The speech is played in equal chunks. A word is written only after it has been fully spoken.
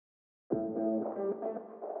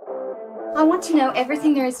I want to know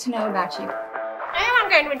everything there is to know about you. I'm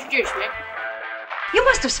going to introduce me. You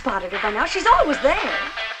must have spotted her by now. She's always there.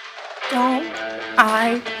 Don't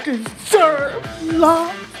I deserve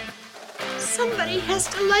love? Somebody has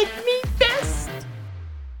to like me best.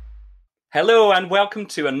 Hello and welcome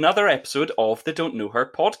to another episode of the Don't Know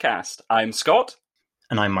Her podcast. I'm Scott.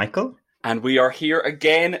 And I'm Michael. And we are here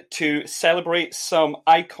again to celebrate some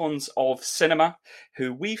icons of cinema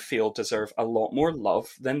who we feel deserve a lot more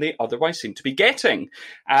love than they otherwise seem to be getting.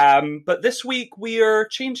 But this week we are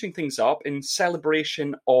changing things up in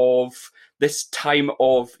celebration of this time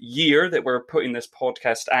of year that we're putting this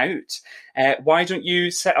podcast out. Why don't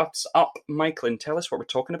you set us up, Michael, and tell us what we're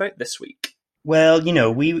talking about this week? Well, you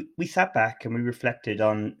know, we sat back and we reflected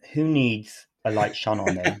on who needs a light shone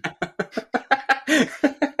on them.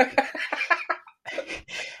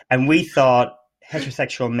 And we thought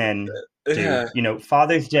heterosexual men do. Yeah. You know,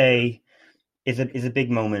 Father's Day is a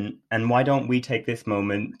big moment, and why don't we take this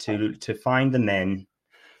moment to find the men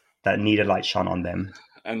that need a light shone on them?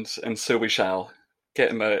 And so we shall.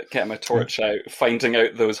 Get him a torch out, finding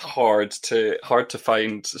out those hard to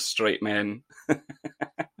find straight men.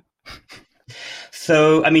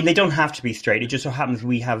 So, I mean, they don't have to be straight. It just so happens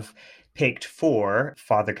we have picked 4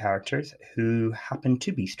 father characters who happen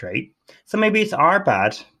to be straight. So maybe it's our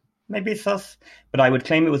bad. Maybe it's us. But I would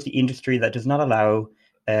claim it was the industry that does not allow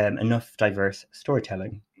enough diverse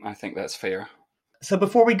storytelling. I think that's fair. So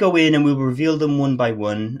before we go in, and we'll reveal them one by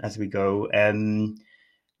one as we go,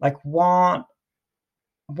 what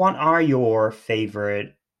are your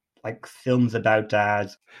favourite films about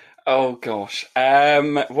dads? Oh gosh.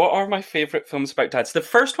 What are my favourite films about dads? The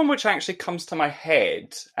first one which actually comes to my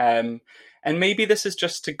head, and maybe this is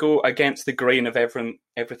just to go against the grain of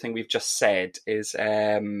everything we've just said, is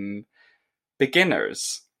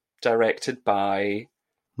Beginners, directed by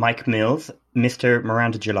Mike Mills, Mr.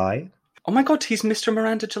 Miranda July. Oh my god, he's Mr.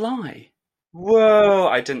 Miranda July. Whoa,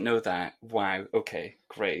 I didn't know that. Wow, okay,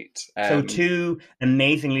 great. So 2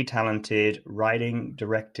 amazingly talented writing,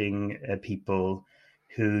 directing people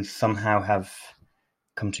who somehow have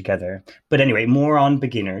come together. But anyway, more on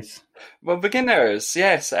Beginners. Well, Beginners,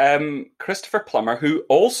 yes. Christopher Plummer, who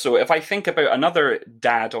also, if I think about another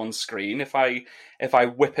dad on screen, if I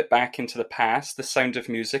whip it back into the past, The Sound of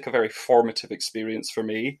Music, a very formative experience for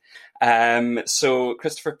me. So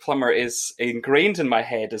Christopher Plummer is ingrained in my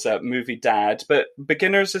head as a movie dad, but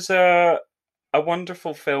Beginners is a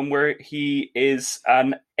wonderful film where he is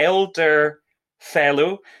an elder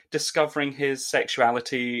fellow discovering his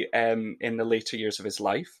sexuality in the later years of his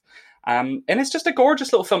life. And it's just a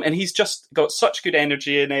gorgeous little film, and he's just got such good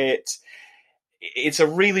energy in it. It's a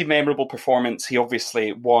really memorable performance. He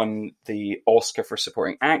obviously won the Oscar for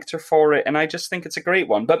supporting actor for it, and I just think it's a great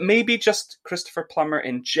one. But maybe just Christopher Plummer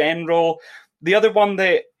in general. The other one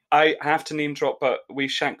that I have to name drop, but we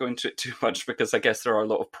shan't go into it too much because I guess there are a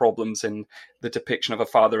lot of problems in the depiction of a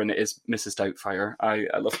father, and it is Mrs. Doubtfire. I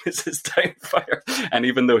love Mrs. Doubtfire. And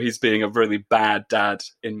even though he's being a really bad dad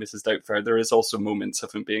in Mrs. Doubtfire, there is also moments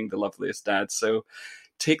of him being the loveliest dad. So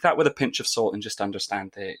take that with a pinch of salt and just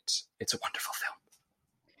understand that it's a wonderful film.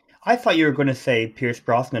 I thought you were going to say Pierce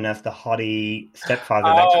Brosnan as the haughty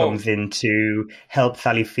stepfather that comes in to help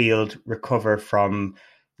Sally Field recover from,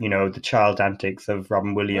 you know, the child antics of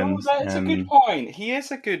Robin Williams. Oh, that's a good point. He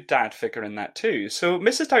is a good dad figure in that too. So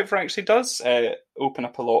Mrs. Doubtfire actually does open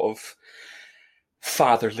up a lot of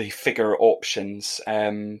fatherly figure options.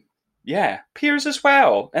 Yeah, Piers as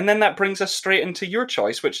well. And then that brings us straight into your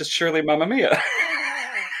choice, which is surely Mamma Mia.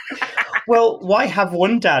 Well, why have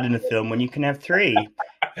one dad in a film when you can have 3?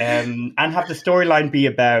 And have the storyline be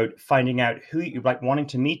about finding out who you wanting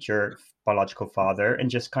to meet your biological father,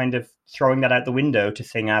 and just kind of throwing that out the window to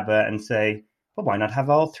sing ABBA and say, well, why not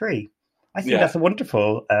have all 3? I think that's a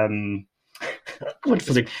wonderful,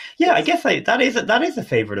 wonderful thing. Yeah, I guess that is a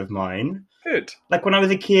favourite of mine. Good. Like when I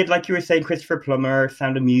was a kid, like you were saying, Christopher Plummer,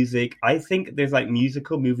 Sound of Music. I think there's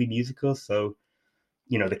movie musicals. So,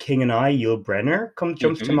 you know, The King and I, Yul Brynner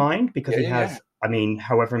jumps to mind because he has, I mean,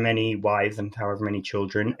 however many wives and however many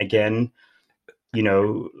children. Again, you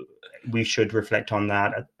know, we should reflect on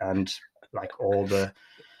that and all the,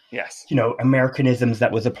 you know, Americanisms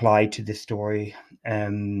that was applied to this story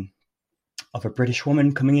of a British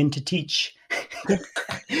woman coming in to teach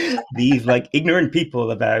these ignorant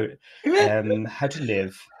people about how to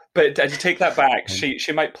live. But to take that back, she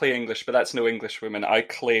might play English, but that's no English woman. I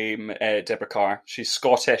claim Deborah Carr. She's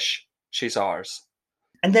Scottish. She's ours.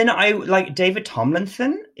 And then I like David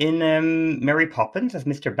Tomlinson in Mary Poppins as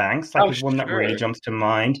Mr. Banks, is one that really jumps to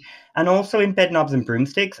mind. And also in Bedknobs and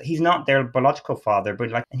Broomsticks, he's not their biological father,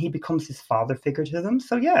 but and he becomes his father figure to them.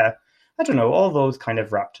 So yeah, I don't know, all those kind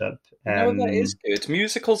of wrapped up. No, that is good.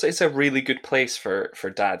 Musicals is a really good place for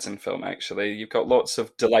dads in film, actually. You've got lots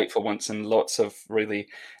of delightful ones and lots of really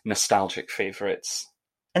nostalgic favourites.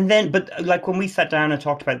 And then, but like when we sat down and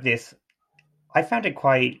talked about this, I found it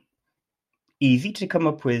quite easy to come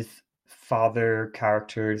up with father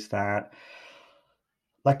characters that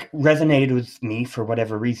like resonated with me for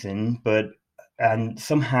whatever reason, and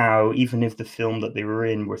somehow, even if the film that they were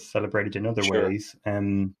in was celebrated in other ways,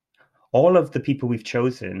 all of the people we've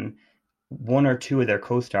chosen, one or two of their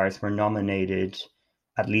co-stars were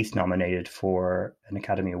at least nominated for an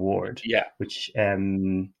Academy Award. Yeah. Which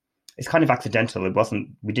is kind of accidental.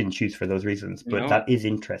 We didn't choose for those reasons, but that is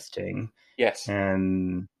interesting. Yes.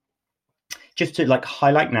 Just to like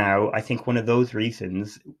highlight now, I think one of those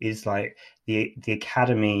reasons is like the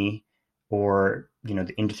Academy, or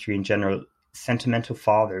the industry in general, sentimental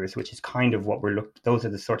fathers, which is kind of what those are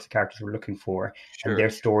the sorts of characters we're looking for. Sure. And their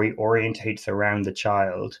story orientates around the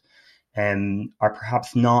child, are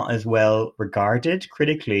perhaps not as well regarded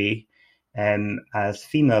critically as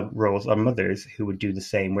female roles or mothers who would do the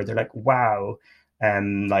same, where they're like, wow,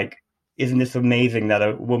 like, isn't this amazing that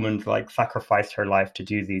a woman like sacrificed her life to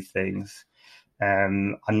do these things?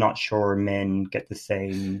 I'm not sure men get the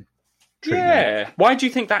same treatment. Yeah. Why do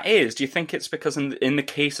you think that is? Do you think it's because in the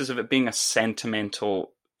cases of it being a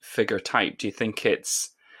sentimental figure type, do you think it's,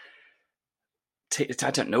 I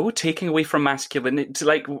don't know, taking away from masculinity?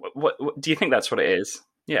 Like, what do you think that's what it is?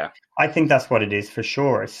 Yeah. I think that's what it is for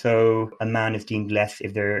sure. So a man is deemed less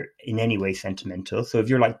if they're in any way sentimental. So if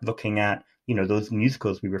you're like looking at, those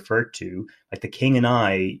musicals we referred to, like The King and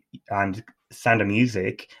I and Sound of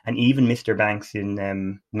Music, and even Mr. Banks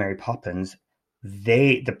in Mary Poppins,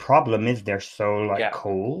 the problem is they're so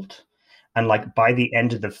cold. And like by the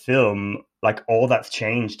end of the film, like all that's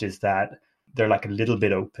changed is that they're like a little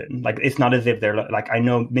bit open. Like it's not as if they're like, I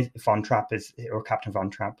know Von Trapp Captain Von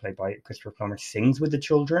Trapp, played by Christopher Plummer, sings with the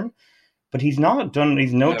children, but he's no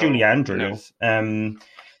Julie Andrews. No.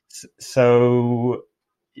 So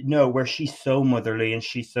no, where she's so motherly and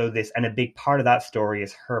she's so this, and a big part of that story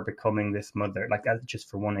is her becoming this mother. Like that's just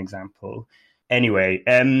for one example. Anyway,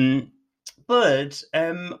 but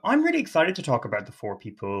I'm really excited to talk about the four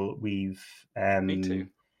people we've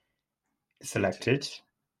selected.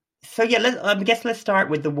 So yeah, I guess let's start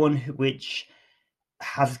with the one which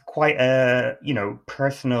has quite a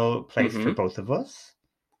personal place for both of us,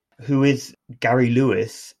 who is Gary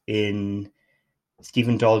Lewis in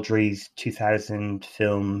Stephen Daldry's 2000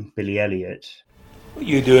 film Billy Elliot. What are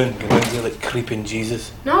you doing around here like creeping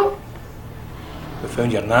Jesus? No. We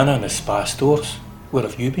found your nana in the spa stores. Where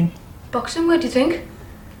have you been? Boxing, where do you think?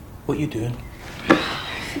 What are you doing?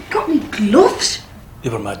 You've got me gloves.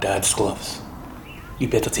 They were my dad's gloves. You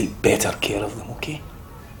better take better care of them, okay?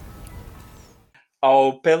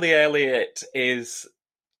 Oh, Billy Elliot is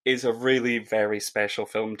a really very special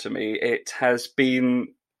film to me. It has been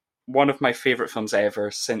one of my favourite films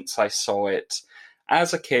ever since I saw it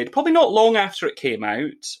as a kid. Probably not long after it came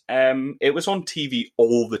out. It was on TV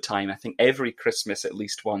all the time. I think every Christmas at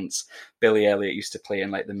least once Billy Elliot used to play in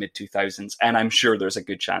like the mid-2000s, and I'm sure there's a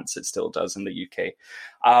good chance it still does in the UK.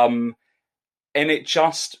 And it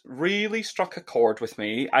just really struck a chord with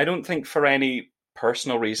me. I don't think for any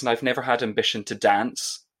personal reason. I've never had ambition to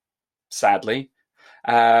dance, sadly.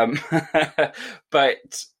 But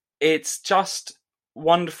it's just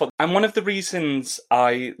wonderful. And one of the reasons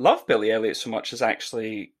I love Billy Elliot so much is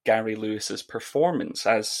actually Gary Lewis's performance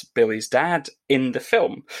as Billy's dad in the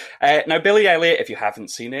film. Now, Billy Elliot, if you haven't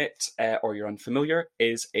seen it or you're unfamiliar,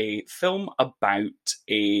 is a film about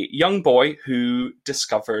a young boy who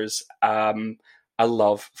discovers a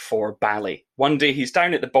love for ballet. One day he's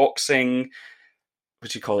down at the boxing,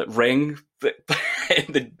 what do you call it, ring?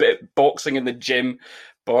 Boxing in the gym.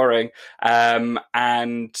 Boring.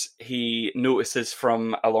 And he notices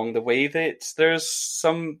from along the way that there's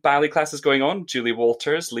some ballet classes going on, Julie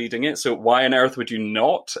Walters leading it, so why on earth would you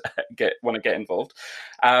not want to get involved?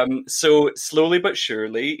 So slowly but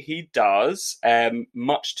surely he does,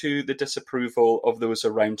 much to the disapproval of those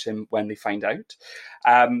around him when they find out.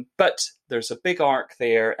 But there's a big arc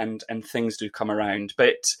there, and things do come around.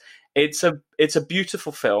 But it's a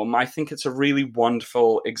beautiful film. I think it's a really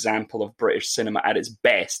wonderful example of British cinema at its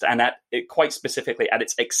best, and quite specifically at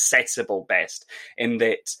its accessible best, in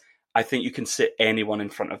that I think you can sit anyone in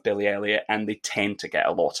front of Billy Elliot and they tend to get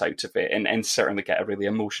a lot out of it, and certainly get a really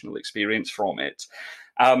emotional experience from it.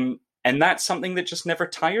 And that's something that just never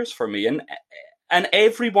tires for me. And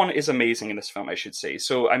everyone is amazing in this film, I should say.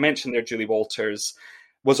 So I mentioned there Julie Walters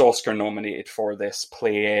was Oscar nominated for this,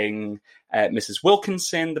 playing Mrs.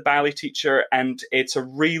 Wilkinson, the ballet teacher, and it's a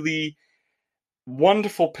really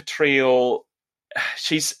wonderful portrayal.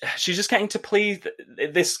 She's just getting to play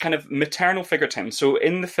this kind of maternal figure to him. So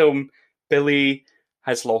in the film, Billy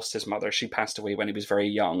has lost his mother. She passed away when he was very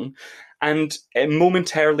young. And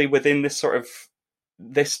momentarily within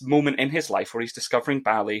this moment in his life where he's discovering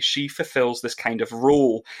ballet, she fulfills this kind of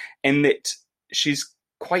role in that she's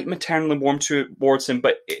quite maternally warm towards him,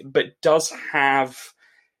 but does have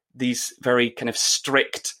these very kind of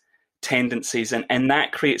strict tendencies, and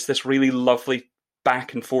that creates this really lovely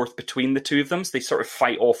back and forth between the two of them. So they sort of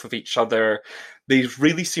fight off of each other. They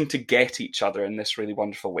really seem to get each other in this really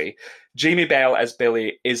wonderful way. Jamie Bell as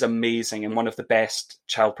Billy is amazing and one of the best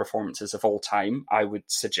child performances of all time, I would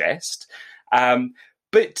suggest.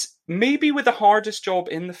 But maybe with the hardest job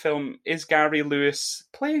in the film is Gary Lewis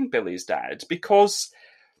playing Billy's dad, because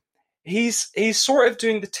he's sort of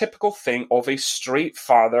doing the typical thing of a straight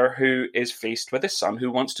father who is faced with a son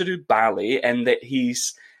who wants to do ballet, and that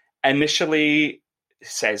he's initially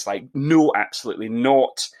says like, no, absolutely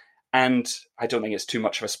not. And I don't think it's too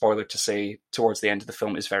much of a spoiler to say towards the end of the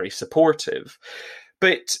film is very supportive.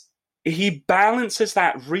 But he balances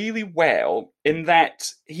that really well in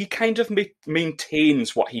that he kind of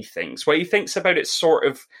maintains what he thinks. What he thinks about it sort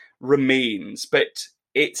of remains, but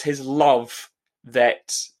it's his love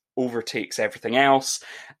that overtakes everything else.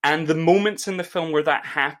 And the moments in the film where that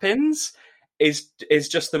happens is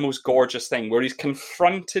just the most gorgeous thing, where he's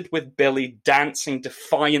confronted with Billy dancing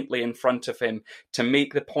defiantly in front of him to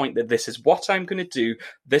make the point that this is what I'm going to do,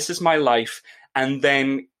 this is my life. And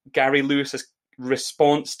then Gary Lewis's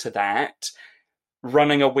response to that,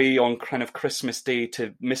 running away on kind of Christmas Day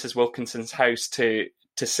to Mrs. Wilkinson's house to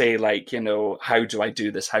say, like, you know, how do I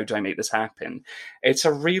do this? How do I make this happen? It's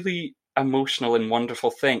a really emotional and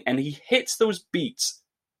wonderful thing. And he hits those beats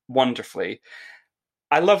wonderfully.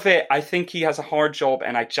 I love it. I think he has a hard job,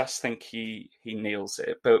 and I just think he nails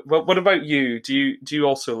it. But what about you? Do you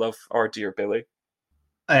also love Our Dear Billy?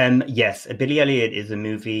 Yes, Billy Elliot is a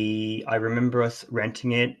movie. I remember us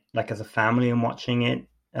renting it, like as a family, and watching it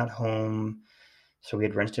at home. So we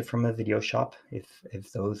had rented it from a video shop,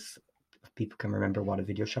 if those people can remember what a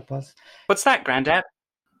video shop was. What's that, Grandad?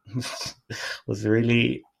 Was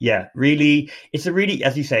really, it's a really,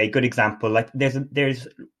 as you say, good example. Like there's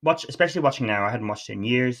especially watching now, I hadn't watched it in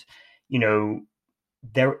years, you know,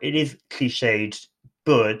 it is cliched,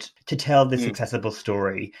 but to tell this accessible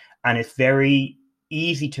story, and it's very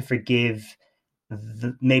easy to forgive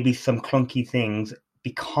maybe some clunky things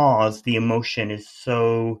because the emotion is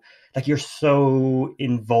so, like, you're so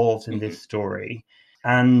involved in this story.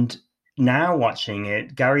 And now watching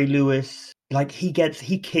it, Gary Lewis, like, he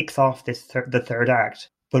kicks off the third act,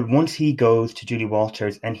 but once he goes to Julie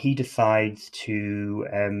Walters and he decides to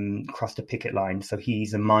cross the picket line, so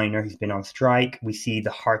he's a miner, he's been on strike, we see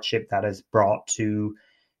the hardship that is brought to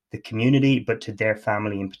the community, but to their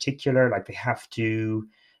family in particular. Like,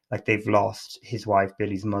 they've lost his wife,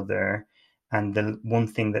 Billy's mother, and the one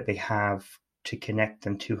thing that they have to connect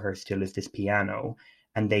them to her still is this piano,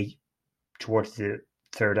 and they, towards the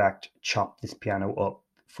third act, chop this piano up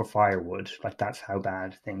for firewood. Like, that's how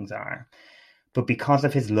bad things are. But because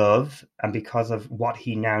of his love and because of what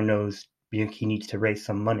he now knows, he needs to raise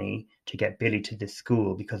some money to get Billy to this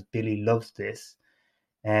school because Billy loves this.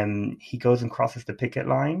 He goes and crosses the picket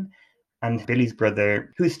line, and Billy's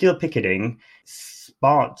brother, who is still picketing,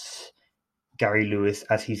 spots Gary Lewis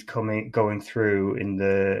as he's going through in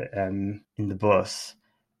the bus.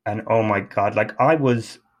 And oh my God, like, I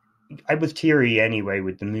was teary anyway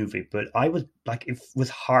with the movie, but I was like, it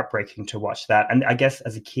was heartbreaking to watch that. And I guess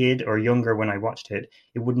as a kid or younger when I watched it,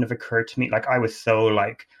 it wouldn't have occurred to me. Like, I was so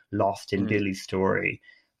like lost in Billy's story.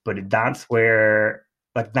 But that's where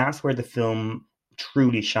the film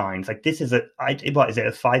truly shines. Like, this is a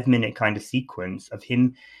 5-minute kind of sequence of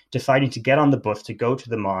him deciding to get on the bus to go to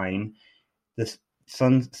the mine. The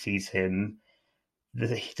son sees him.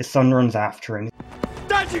 The son runs after him.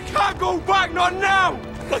 Dad, you can't go back, not now!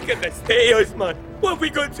 Look at this state of us, man. What have we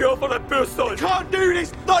got to offer that poor son? Can't do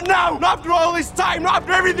this, not now! Not after all this time, not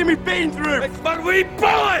after everything we've been through! It's for wee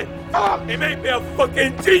Billy! He might be a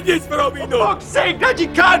fucking genius for all we know! For fuck's sake, Dad, you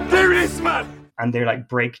can't do this, man! And they like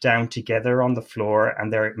break down together on the floor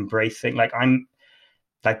and they're embracing. Like, I'm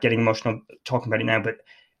like getting emotional talking about it now, but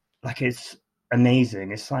like, it's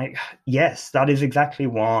amazing. It's like, yes, that is exactly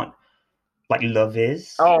what like love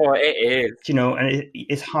is. Oh, it is. You know, and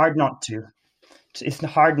it's hard not to.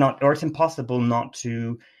 It's impossible not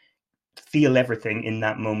to feel everything in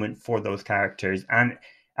that moment for those characters. And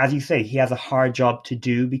as you say, he has a hard job to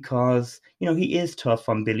do because, you know, he is tough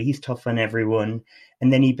on Billy. He's tough on everyone.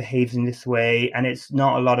 And then he behaves in this way. And it's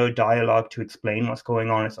not a lot of dialogue to explain what's going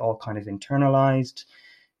on. It's all kind of internalized.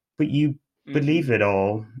 But you believe it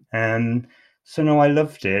all. So no, I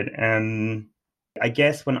loved it. I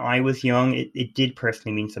guess when I was young, it did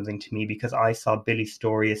personally mean something to me because I saw Billy's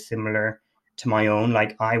story as similar to my own.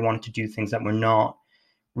 Like, I wanted to do things that were not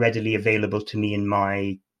readily available to me in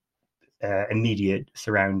my immediate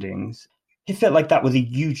surroundings. It felt like that was a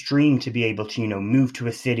huge dream to be able to, move to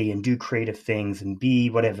a city and do creative things and be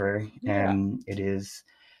whatever it is.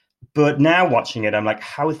 But now watching it, I'm like,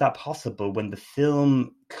 how is that possible when the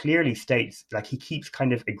film clearly states, like, he keeps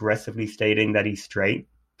kind of aggressively stating that he's straight.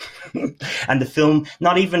 And the film,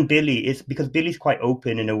 not even Billy, is because Billy's quite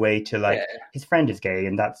open in a way to, like, his friend is gay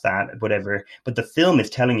and that's that, whatever. But the film is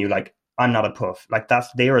telling you, like, I'm not a puff. Like,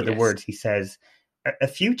 they are the words he says a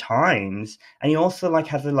few times. And he also, like,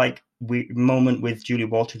 has a, like, weird moment with Julie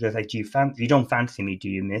Walters. There's like, you don't fancy me, do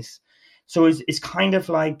you, miss? So it's kind of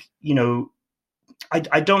like,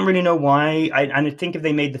 I don't really know why. I think if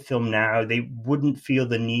they made the film now, they wouldn't feel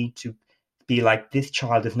the need to be like, this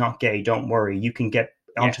child is not gay, don't worry, you can get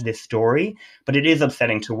onto this story. But it is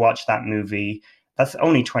upsetting to watch that movie that's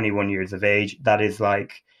only 21 years of age, that is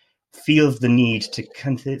like, feels the need to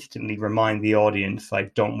consistently remind the audience,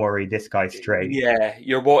 like, don't worry, this guy's straight. Yeah,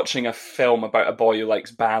 you're watching a film about a boy who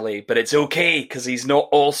likes ballet, but it's okay because he's not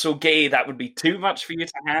also gay. That would be too much for you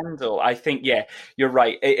to handle. I think, you're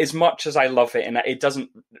right. As much as I love it, and it doesn't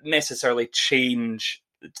necessarily change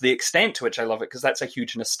to the extent to which I love it, because that's a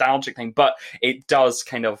huge nostalgic thing, but it does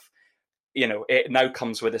kind of, it now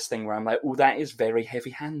comes with this thing where I'm like, oh, that is very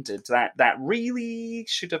heavy-handed. That really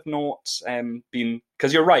should have not been,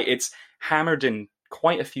 because you're right, it's hammered in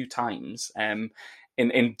quite a few times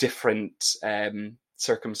in different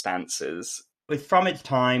circumstances. But from its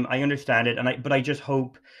time, I understand it, but I just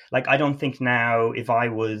hope, like, I don't think now, if I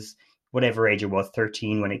was whatever age it was,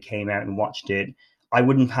 13 when it came out and watched it, I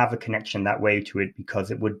wouldn't have a connection that way to it, because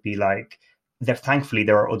it would be like, thankfully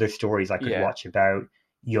there are other stories I could watch about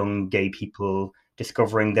young gay people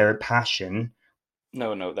discovering their passion.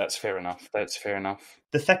 No, that's fair enough.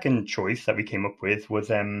 The second choice that we came up with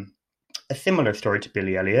was a similar story to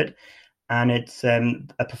Billy Elliot, and it's a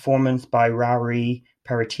performance by Rory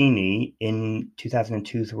Peratini in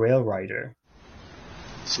 2002's Rail Rider.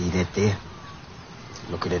 See that there?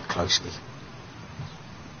 Look at it closely.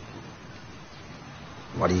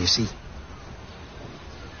 What do you see?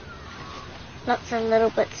 Lots of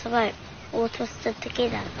little bits of rope, all twisted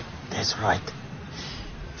together. That's right.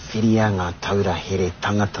 Whiria ngā taura here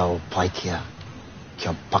tangata o Paikea,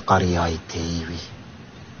 kia pakari ai te iwi.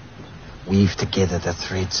 Weave together the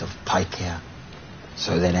threads of Paikea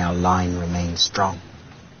so that our line remains strong.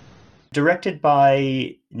 Directed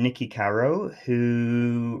by Nikki Caro,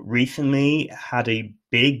 who recently had a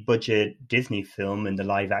big budget Disney film in the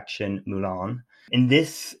live action Mulan. In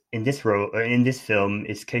this film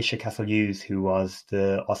is Keisha Castle-Hughes, who was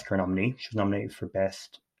the Oscar nominee. She was nominated for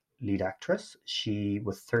Best Lead Actress. She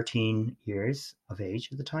was 13 years of age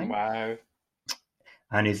at the time. Wow.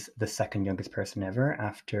 And is the second youngest person ever,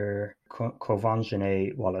 after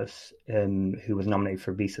Quvenzhané Wallis, who was nominated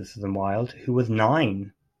for Beasts of the Wild, who was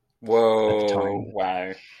 9. Whoa! At the time.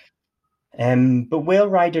 Wow. But Whale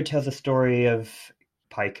Rider tells a story of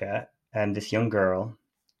Paika, this young girl.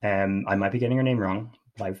 I might be getting her name wrong,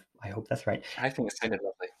 but I hope that's right. I think it sounded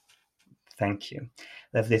lovely. Thank you.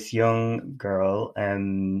 There's this young girl,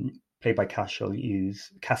 played by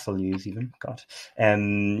Castle-Hughes even, God.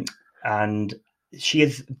 And she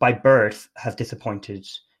is, by birth, has disappointed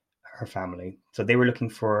her family. So they were looking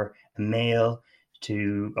for a male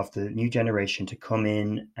of the new generation to come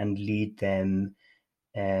in and lead them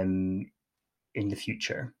in the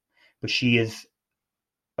future. But she is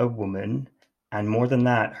a woman, and more than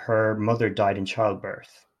that, her mother died in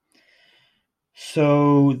childbirth.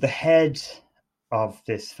 So the head of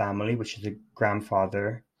this family, which is a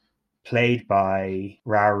grandfather, played by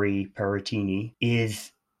Rory Peratini,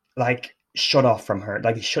 is like shut off from her.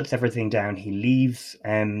 Like, he shuts everything down. He leaves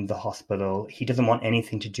the hospital. He doesn't want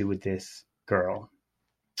anything to do with this girl.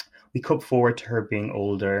 We cut forward to her being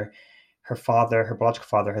older. Her biological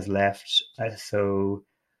father has left, so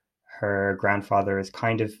her grandfather is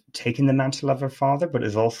kind of taking the mantle of her father, but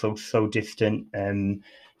is also so distant.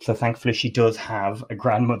 So thankfully she does have a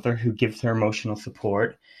grandmother who gives her emotional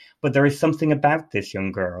support. But there is something about this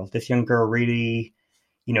young girl. This young girl really,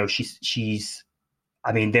 she's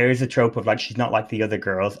I mean, there is a trope of, like, she's not like the other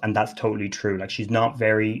girls, and that's totally true. Like, she's not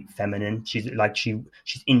very feminine. She's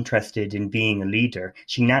interested in being a leader.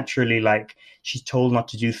 She naturally, like, she's told not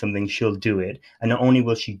to do something, she'll do it. And not only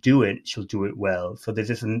will she do it, she'll do it well. So there's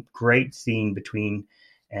this great scene between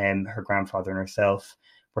her grandfather and herself,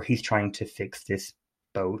 where he's trying to fix this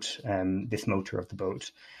boat, this motor of the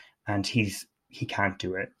boat, and he can't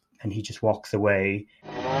do it. and he just walks away.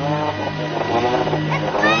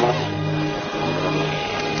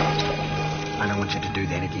 I don't want you to do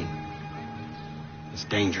that again. It's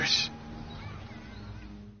dangerous.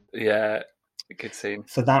 Yeah, good scene.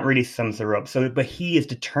 So that really sums her up. So, but he is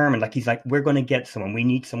determined. Like, he's like, we're going to get someone. We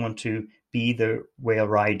need someone to be the whale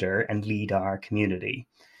rider and lead our community.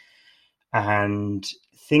 And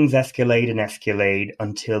things escalate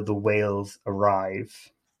until the whales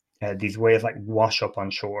arrive. These whales like wash up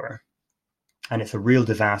on shore. And it's a real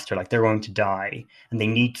disaster. Like, they're going to die. And they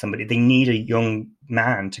need somebody. They need a young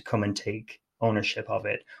man to come and take ownership of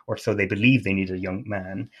it. Or so they believe they need a young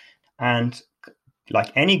man. And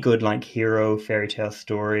like any good like hero fairy tale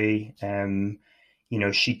story,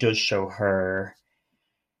 she does show her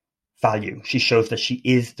value. She shows that she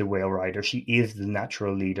is the whale rider. She is the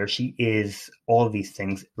natural leader. She is all these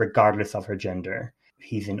things, regardless of her gender.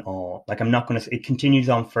 He's in awe. Like, it continues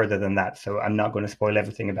on further than that, so I'm not going to spoil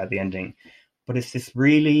everything about the ending. But it's this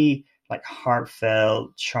really like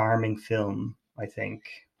heartfelt, charming film, I think.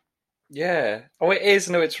 Yeah. Oh, it is.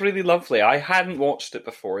 No, it's really lovely. I hadn't watched it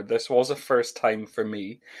before. This was a first time for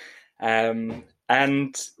me. And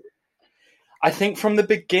I think from the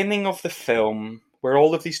beginning of the film, where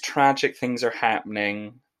all of these tragic things are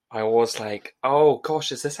happening, I was like, oh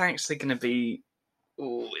gosh, is this actually going to be,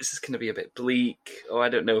 is this going to be a bit bleak? Oh, I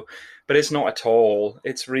don't know. But it's not at all.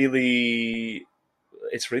 It's really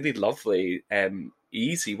lovely.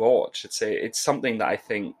 Easy watch. It's something that I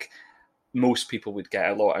think most people would get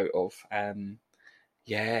a lot out of. I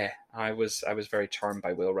was very charmed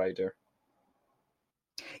by Whale Rider.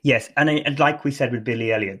 Yes, and like we said with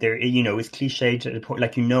Billy Elliot, there, it's cliched to the point,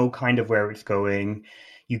 like, kind of where it's going.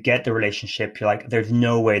 You get the relationship. You're like, there's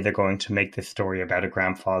no way they're going to make this story about a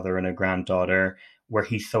grandfather and a granddaughter where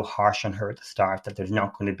he's so harsh on her at the start that there's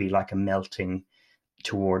not going to be like a melting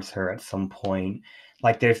towards her at some point.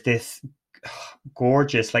 Like, there's this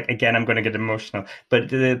gorgeous, like, again, I'm going to get emotional, but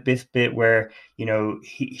this bit where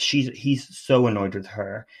he's so annoyed with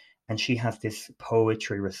her, and she has this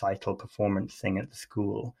poetry recital performance thing at the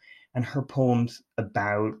school, and her poem's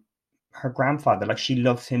about her grandfather. Like, she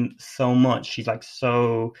loves him so much. She's like,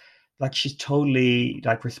 so, like, she's totally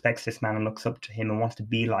like respects this man and looks up to him and wants to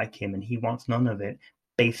be like him, and he wants none of it,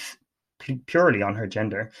 based purely on her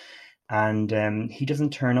gender. And he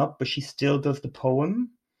doesn't turn up, but she still does the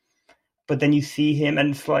poem. But then you see him,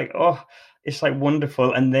 and it's like, oh, it's like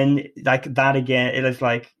wonderful. And then like that again, it is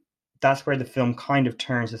like, that's where the film kind of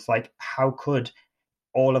turns. It's like, how could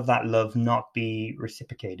all of that love not be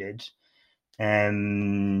reciprocated?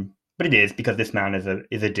 But it is, because this man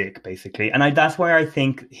is a dick, basically. And that's where I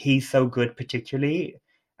think he's so good, particularly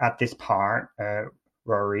at this part,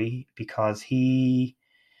 Rory, because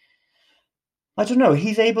I don't know,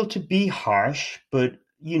 he's able to be harsh, but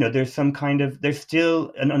there's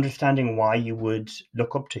still an understanding why you would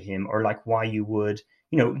look up to him, or like why you would,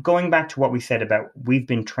 going back to what we said about, we've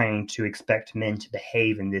been trained to expect men to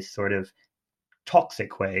behave in this sort of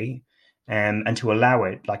toxic way, and to allow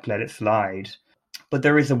it, like, let it slide. But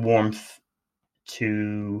there is a warmth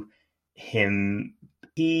to him.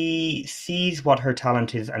 He sees what her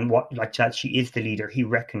talent is, and what, like, that she is the leader. He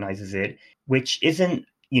recognizes it, which isn't,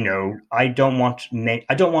 I don't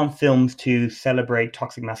want films to celebrate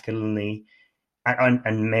toxic masculinity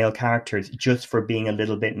and male characters just for being a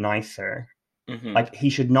little bit nicer. Mm-hmm. Like, he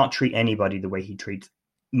should not treat anybody the way he treats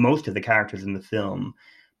most of the characters in the film,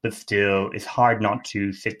 but still, it's hard not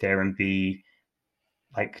to sit there and be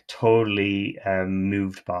like totally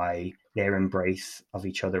moved by their embrace of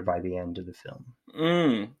each other by the end of the film.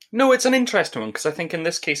 No, it's an interesting one, because I think in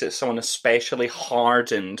this case it's someone especially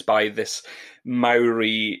hardened by this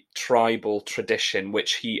Maori tribal tradition,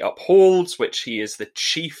 which he upholds, which he is the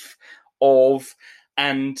chief of,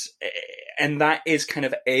 and that is kind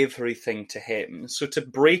of everything to him. So to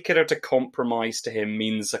break it or to compromise to him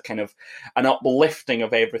means a kind of an uplifting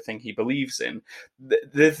of everything he believes in.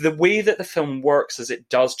 The way that the film works is it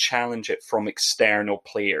does challenge it from external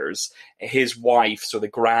players. His wife, so the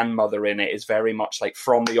grandmother in it, is very much like,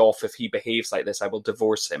 from the off, if he behaves like this, I will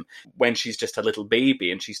divorce him. When she's just a little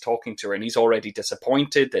baby and she's talking to her, and he's already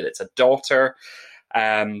disappointed that it's a daughter.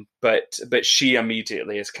 But she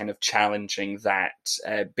immediately is kind of challenging that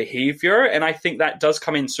behavior, and I think that does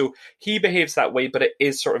come in. So he behaves that way, but it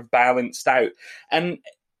is sort of balanced out, and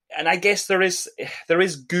I guess there is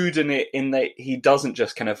good in it, in that he doesn't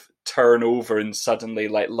just kind of turn over and suddenly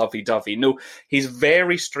like lovey-dovey. No, he's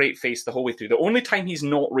very straight-faced the whole way through. The only time he's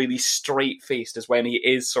not really straight-faced is when he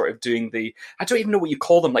is sort of doing the, I don't even know what you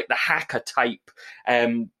call them, like the haka type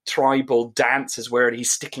tribal dances where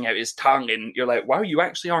he's sticking out his tongue, and you're like, wow, you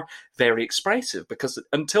actually are very expressive, because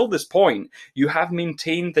until this point you have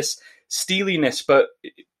maintained this steeliness, but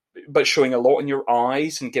showing a lot in your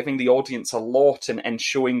eyes and giving the audience a lot, and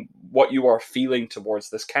showing what you are feeling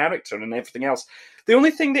towards this character and everything else. The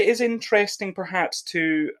only thing that is interesting, perhaps,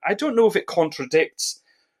 I don't know if it contradicts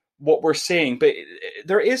what we're saying, but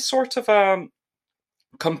there is sort of a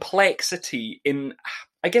complexity in,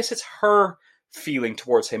 I guess it's her feeling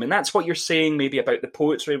towards him. And that's what you're saying maybe about the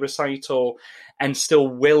poetry recital and still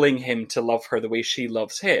willing him to love her the way she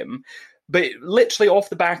loves him. But literally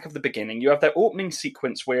off the back of the beginning, you have that opening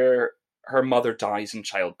sequence where her mother dies in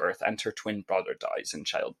childbirth and her twin brother dies in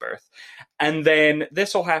childbirth. And then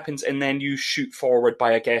this all happens, and then you shoot forward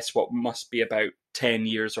by, I guess, what must be about 10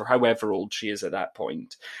 years or however old she is at that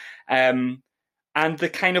point. And the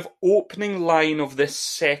kind of opening line of this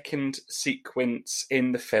second sequence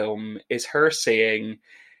in the film is her saying,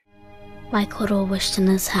 My Koro wished in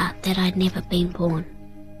his heart that I'd never been born.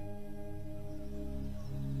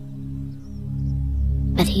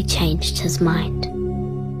 But he changed his mind.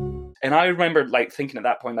 And I remember like thinking at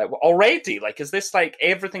that point, like, well, already, like, is this like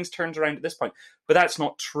everything's turned around at this point? But that's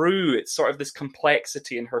not true. It's sort of this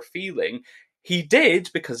complexity in her feeling. He did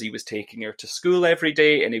because he was taking her to school every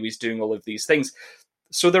day and he was doing all of these things.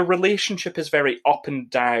 So their relationship is very up and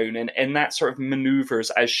down, and that sort of maneuvers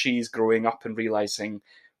as she's growing up and realizing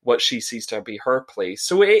what she sees to be her place.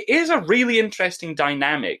 So it is a really interesting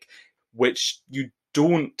dynamic, which you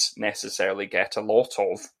don't necessarily get a lot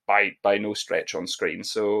of by no stretch on screen.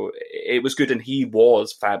 So it was good, and he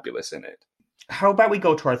was fabulous in it. How about we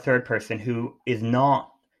go to our third person who is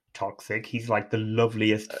not toxic? He's like the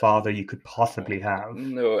loveliest father you could possibly have.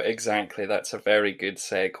 No, exactly. That's a very good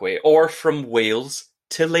segue. Or from Wales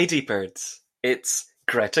to Ladybirds. It's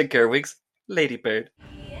Greta Gerwig's Ladybird.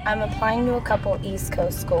 I'm applying to a couple East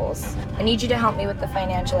Coast schools. I need you to help me with the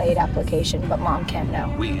financial aid application, but Mom can't know.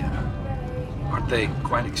 Aren't they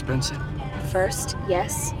quite expensive? First,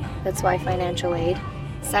 yes, that's why financial aid.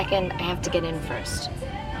 Second, I have to get in first.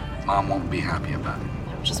 Mom won't be happy about it.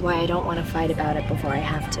 Which is why I don't want to fight about it before I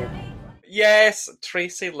have to. Yes,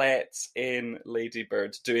 Tracy Letts in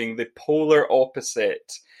Ladybird doing the polar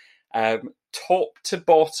opposite. Top to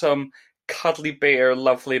bottom, cuddly bear,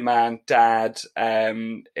 lovely man, dad.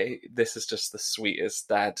 This is just the sweetest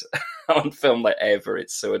dad on film like ever.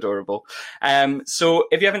 It's so adorable. So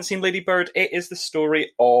if you haven't seen Ladybird, it is the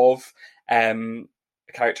story of a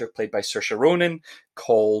character played by Saoirse Ronan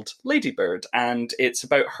called Ladybird, and it's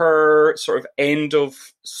about her sort of end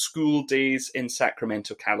of school days in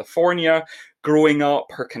Sacramento, California, growing up,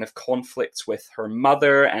 her kind of conflicts with her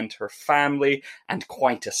mother and her family, and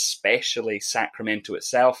quite especially Sacramento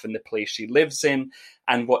itself and the place she lives in,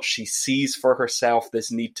 and what she sees for herself,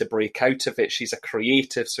 this need to break out of it. She's a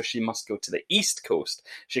creative, so she must go to the East Coast.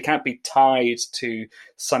 She can't be tied to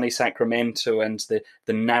sunny Sacramento and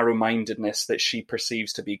the narrow-mindedness that she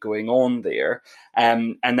perceives to be going on there.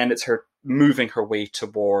 And then it's her moving her way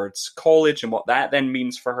towards college and what that then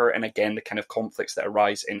means for her, and again the kind of conflicts that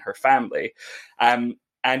arise in her family.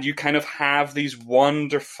 And you kind of have these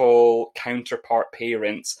wonderful counterpart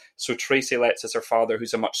parents. So Tracy Letts is her father,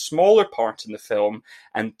 who's a much smaller part in the film,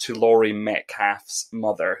 and to Laurie Metcalf's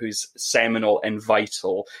mother, who's seminal and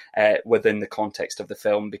vital within the context of the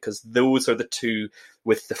film, because those are the two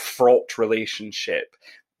with the fraught relationship.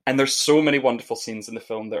 And there's so many wonderful scenes in the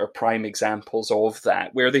film that are prime examples of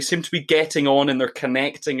that, where they seem to be getting on and they're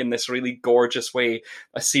connecting in this really gorgeous way.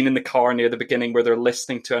 A scene in the car near the beginning where they're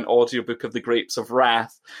listening to an audiobook of The Grapes of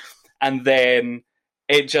Wrath, and then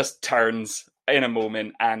it just turns in a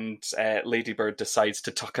moment and Ladybird decides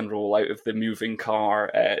to tuck and roll out of the moving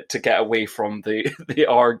car to get away from the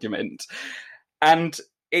argument. And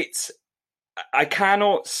I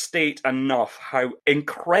cannot state enough how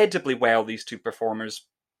incredibly well these two performers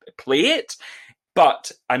play it,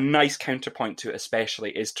 but a nice counterpoint to it especially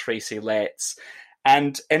is Tracy Letts,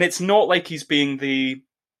 and it's not like he's being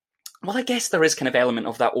well, I guess there is kind of element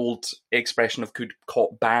of that old expression of good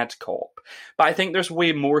cop, bad cop, but I think there's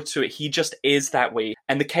way more to it. He just is that way,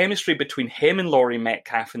 and the chemistry between him and Laurie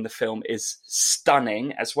Metcalf in the film is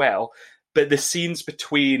stunning as well, but the scenes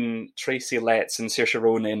between Tracy Letts and Saoirse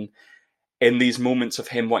Ronan in these moments of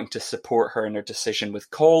him wanting to support her in her decision with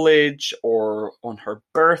college or on her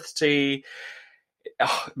birthday.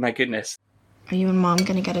 Oh, my goodness. Are you and Mom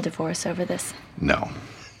going to get a divorce over this? No.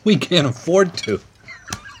 We can't afford to.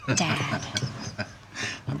 Dad.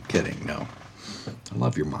 I'm kidding, no. I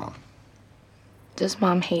love your mom. Does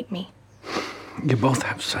Mom hate me? You both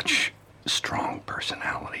have such strong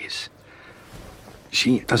personalities.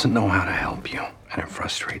 She doesn't know how to help you, and it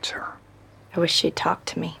frustrates her. I wish she'd talk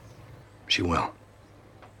to me. She will.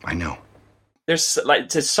 I know. There's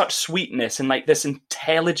such sweetness and like this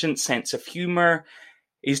intelligent sense of humor.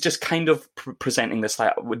 He's just kind of presenting this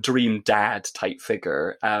like dream dad type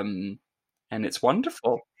figure, and it's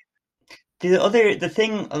wonderful. The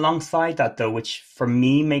thing alongside that though, which for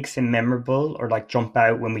me makes him memorable or like jump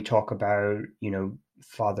out when we talk about, you know,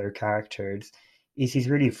 father characters, is he's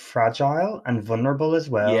really fragile and vulnerable as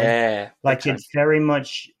well. Yeah. Like it's very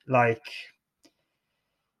much like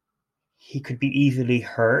he could be easily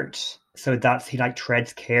hurt. So he like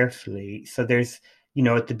treads carefully. So there's, you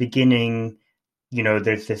know, at the beginning, you know,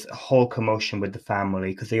 there's this whole commotion with the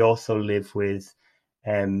family because they also live with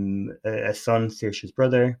a son, Saoirse's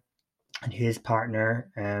brother, and his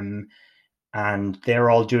partner, and they're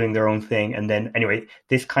all doing their own thing. And then anyway,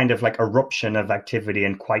 this kind of like eruption of activity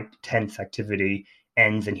and quite tense activity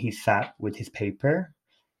ends, and he's sat with his paper.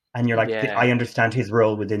 And you're like, Yeah. I understand his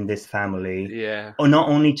role within this family. Yeah. Or not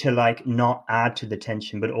only to like not add to the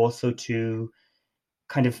tension, but also to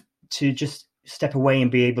kind of to just step away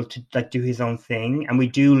and be able to like do his own thing. And we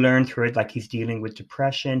do learn through it, like he's dealing with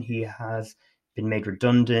depression. He has been made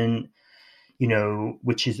redundant, you know,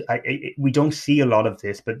 which is, we don't see a lot of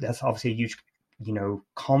this, but that's obviously a huge, you know,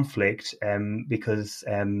 conflict because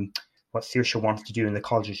what Saoirse wants to do in the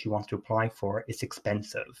colleges she wants to apply for is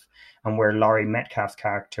expensive. And where Laurie Metcalf's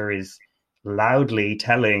character is loudly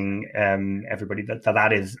telling everybody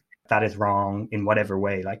that is wrong in whatever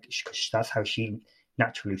way, like that's how she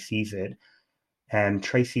naturally sees it.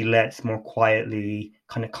 Tracy Letts more quietly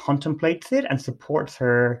kind of contemplates it and supports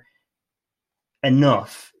her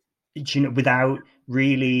enough, you know, without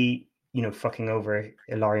really, you know, fucking over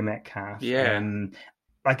Laurie Metcalf. Yeah.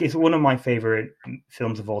 Like it's one of my favorite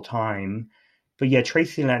films of all time. But yeah,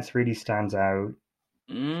 Tracy Letts really stands out.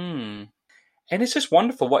 And it's just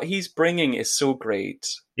wonderful. What he's bringing is so great.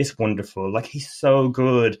 It's wonderful. Like he's so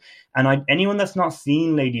good. And anyone that's not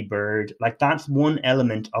seen Lady Bird, like that's one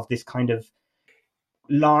element of this kind of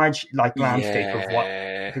large like landscape of what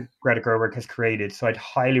Greta Gerwig has created. So I'd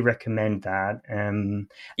highly recommend that. And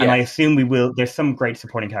I assume there's some great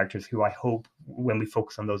supporting characters who I hope when we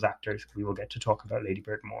focus on those actors, we will get to talk about Lady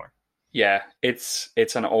Bird more. Yeah, it's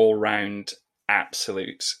an all-round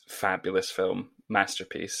absolute fabulous film.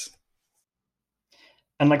 Masterpiece.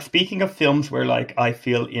 And like speaking of films where like I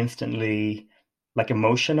feel instantly like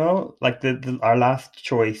emotional, like our last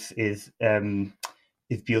choice is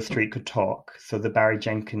If Beale Street Could Talk. So the Barry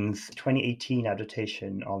Jenkins 2018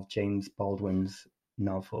 adaptation of James Baldwin's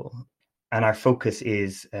novel. And our focus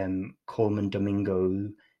is Coleman Domingo.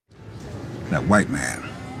 That white man,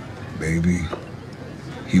 baby,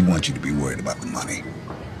 he wants you to be worried about the money.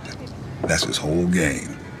 That's his whole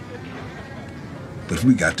game. But if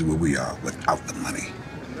we got to where we are without the money,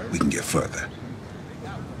 we can get further.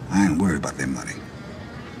 I ain't worried about their money.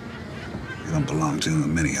 It don't belong to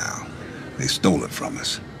them anyhow. They stole it from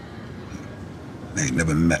us. They ain't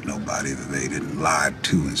never met nobody that they didn't lie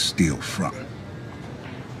to and steal from.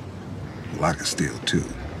 Well, I can steal too.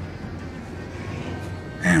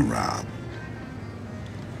 And rob.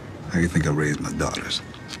 How you think I raised my daughters?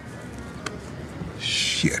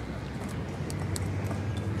 Shit.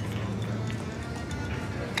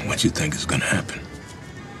 What you think is gonna happen?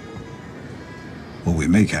 What we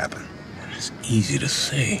make happen. It's easy to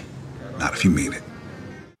say. Not if you mean it.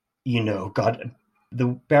 You know, God, the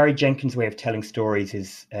Barry Jenkins way of telling stories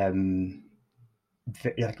is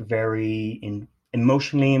very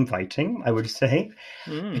emotionally inviting, I would say,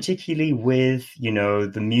 particularly with, you know,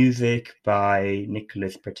 the music by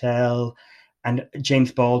Nicholas Britell and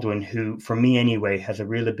James Baldwin, who, for me anyway, has a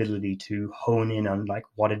real ability to hone in on like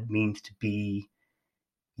what it means to be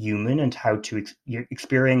human and how to you're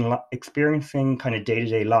experiencing kind of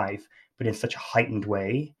day-to-day life, but in such a heightened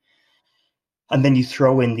way. And then you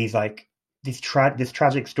throw in these like this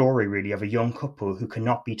tragic story really of a young couple who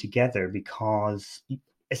cannot be together because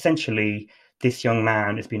essentially this young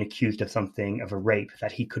man is being accused of something, of a rape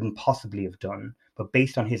that he couldn't possibly have done, but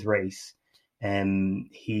based on his race,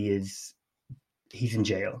 he's in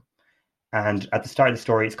jail. And at the start of the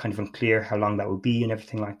story, it's kind of unclear how long that will be and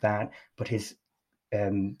everything like that. But his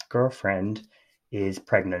girlfriend is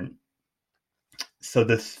pregnant. So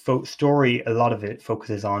the story, a lot of it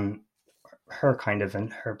focuses on her kind of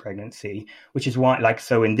and her pregnancy, which is why, like,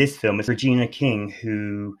 so in this film, it's Regina King,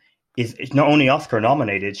 who is not only Oscar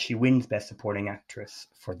nominated, she wins Best Supporting Actress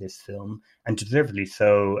for this film, and deservedly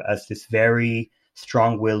so, as this very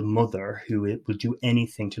strong-willed mother who will do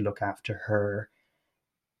anything to look after her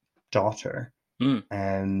daughter,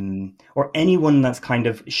 or anyone that's kind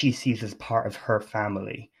of she sees as part of her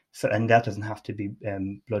family. So, and that doesn't have to be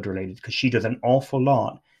blood related, because she does an awful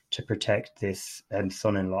lot to protect this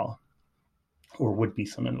son-in-law, or would-be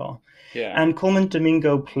son-in-law. Yeah. And Colman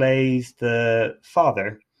Domingo plays the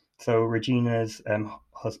father, so Regina's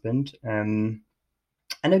husband. And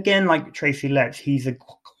again, like Tracy Letts, he's a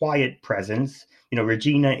quiet presence. You know,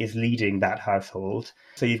 Regina is leading that household.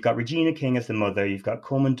 So you've got Regina King as the mother, you've got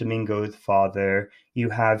Colman Domingo as the father, you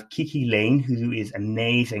have Kiki Lane, who is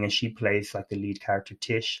amazing, and she plays like the lead character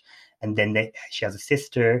Tish. And then she has a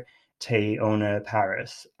sister, Teyona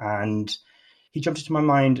Paris. And he jumped into my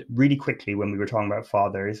mind really quickly when we were talking about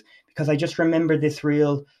fathers, because I just remember this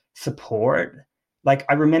real support. Like,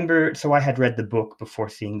 I remember, so I had read the book before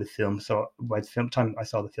seeing the film. So by the time I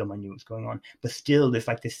saw the film, I knew what was going on. But still, there's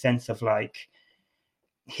like this sense of like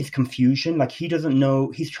his confusion. Like, he doesn't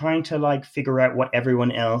know. He's trying to like figure out what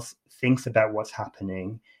everyone else thinks about what's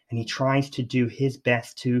happening. And he tries to do his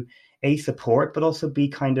best to support, but also be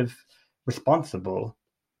kind of responsible.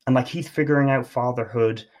 And like, he's figuring out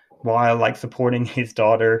fatherhood while like supporting his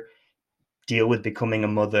daughter deal with becoming a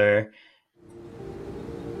mother.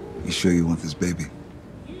 You sure you want this baby?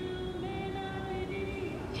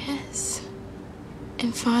 Yes.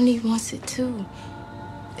 And Fondy wants it too.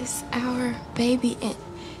 It's our baby, and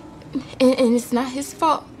it's not his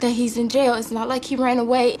fault that he's in jail. It's not like he ran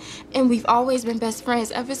away, and we've always been best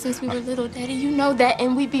friends ever since we were little. Daddy, you know that,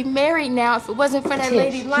 and we'd be married now if it wasn't for that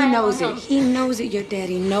lady lying. He knows it. He knows it. Your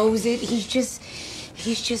daddy knows it. He's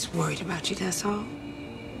just worried about you, that's all.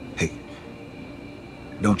 Hey,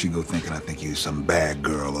 don't you go thinking I think you're some bad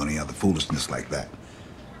girl or any other foolishness like that.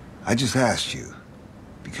 I just asked you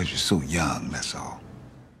because you're so young, that's all.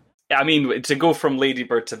 I mean, to go from Lady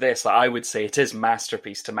Bird to this, I would say it is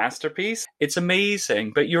masterpiece to masterpiece. It's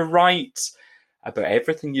amazing, but you're right about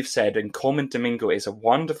everything you've said, and Colman Domingo is a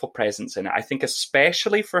wonderful presence in it. I think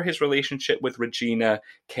especially for his relationship with Regina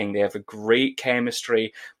King, they have a great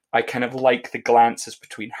chemistry. I kind of like the glances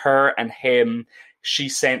between her and him. She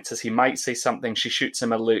senses he might say something. She shoots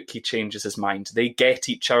him a look. He changes his mind. They get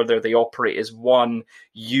each other. They operate as one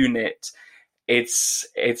unit. It's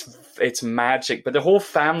magic. But the whole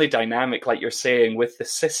family dynamic, like you're saying, with the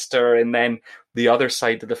sister and then the other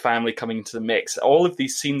side of the family coming into the mix, all of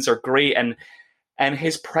these scenes are great. And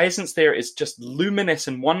his presence there is just luminous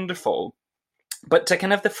and wonderful. But to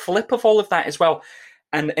kind of the flip of all of that as well,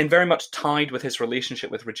 and very much tied with his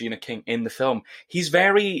relationship with Regina King in the film, he's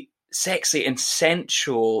very sexy and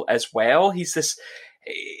sensual as well. He is this,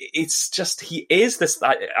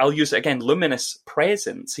 I'll use it again, luminous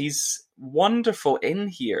presence. He's wonderful in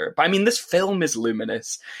here. But I mean, this film is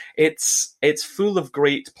luminous. It's full of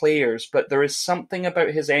great players, but there is something about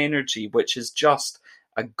his energy which is just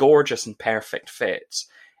a gorgeous and perfect fit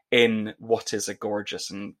in what is a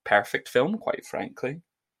gorgeous and perfect film, quite frankly.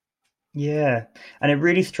 Yeah, and it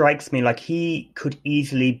really strikes me like he could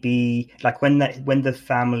easily be like when the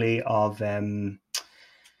family of the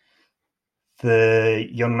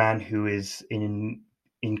young man who is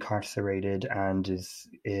incarcerated and is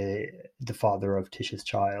the father of Tish's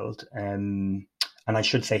child, and I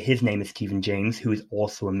should say his name is Stephen James, who is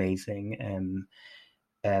also amazing.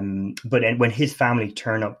 But when his family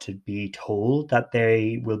turn up to be told that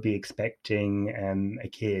they will be expecting a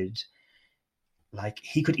kid, like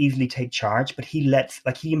he could easily take charge, but he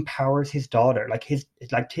empowers his daughter.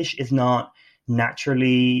 Like Tish is not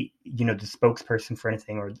naturally, the spokesperson for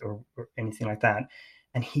anything or anything like that.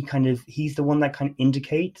 And he's the one that kind of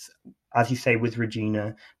indicates, as you say, with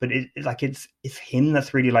Regina, but it's him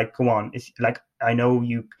that's really like, go on. It's like, I know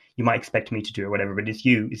you might expect me to do it, whatever, but it's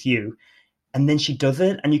you. And then she does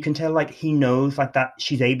it, and you can tell like he knows like that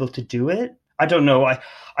she's able to do it. I don't know.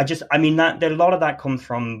 I mean that a lot of that comes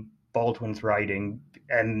from Baldwin's writing,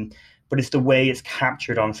 but it's the way it's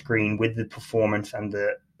captured on screen with the performance and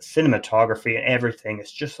the cinematography and everything.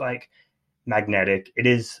 It's just like magnetic. It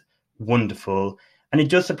is wonderful. And it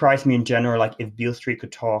does surprise me in general, like if Beale Street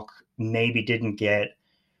Could Talk maybe didn't get,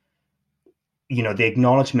 the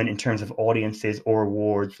acknowledgement in terms of audiences or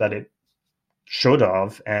awards that it should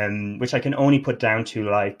have, which I can only put down to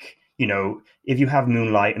like, if you have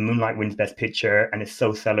Moonlight and Moonlight wins Best Picture and is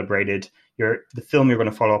so celebrated, the film you're going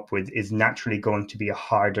to follow up with is naturally going to be a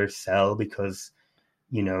harder sell because,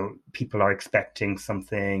 people are expecting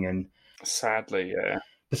something. And sadly, yeah.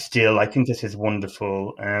 But still, I think this is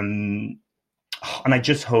wonderful. And I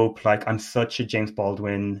just hope, like, I'm such a James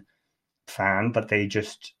Baldwin fan, that they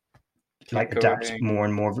just adapt more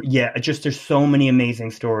and more. Yeah, there's so many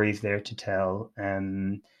amazing stories there to tell.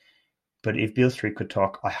 But if Beale Street Could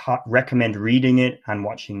Talk, I recommend reading it and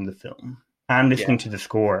watching the film. and listening to the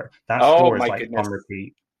score. That Oh score is my like goodness. on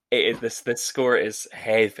repeat. It is this score is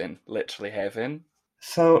heaven, literally heaven.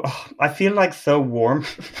 So I feel like so warm,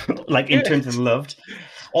 like in terms of loved.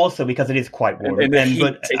 Also because it is quite warm. And the heat,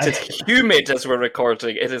 but it's humid as we're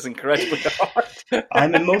recording. It is incredibly hot.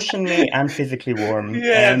 I'm emotionally and physically warm.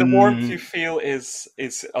 Yeah, the warmth you feel is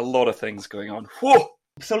a lot of things going on. Whoa!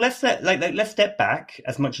 So let's step back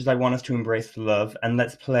as much as I want us to embrace the love, and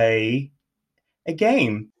let's play a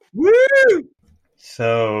game. Woo!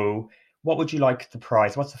 So, what would you like the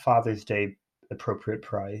prize? What's the Father's Day appropriate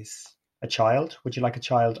prize? A child? Would you like a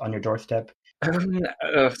child on your doorstep?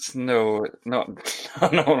 No, not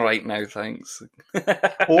right now, thanks.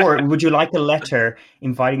 Or would you like a letter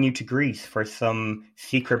inviting you to Greece for some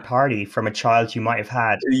secret party from a child you might have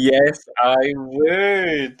had? Yes, I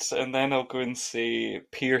would. And then I'll go and see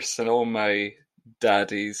Pierce and all my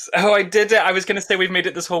daddies. Oh, I did it. I was going to say we've made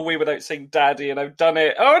it this whole way without saying daddy, and I've done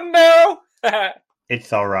it. Oh, no!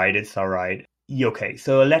 It's all right. It's all right. Okay,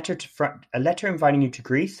 so a letter inviting you to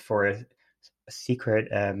Greece for a secret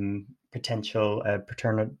potential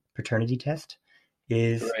paternity test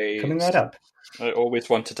is coming right up. I always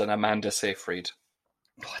wanted an Amanda Seyfried.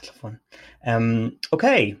 Oh, I'd love one.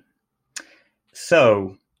 Okay,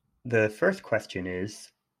 so the first question is,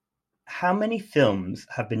 how many films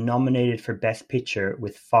have been nominated for Best Picture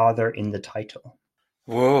with father in the title?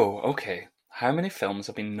 Whoa, okay. How many films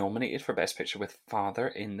have been nominated for Best Picture with father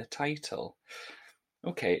in the title?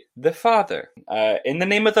 Okay, The Father. In the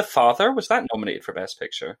Name of the Father, was that nominated for Best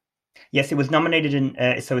Picture? Yes, it was nominated in.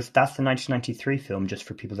 That's the 1993 film, just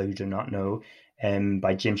for people who do not know,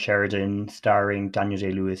 by Jim Sheridan, starring Daniel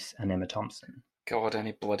Day-Lewis and Emma Thompson. God,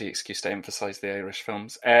 any bloody excuse to emphasise the Irish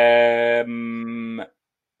films.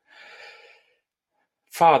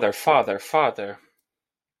 Father.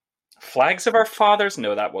 Flags of Our Fathers?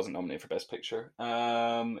 No, that wasn't nominated for Best Picture.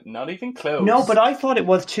 Not even close. No, but I thought it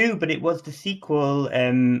was too, but it was the sequel,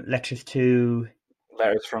 Letters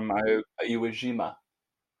from Iwo Jima.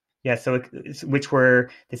 Yeah, so which were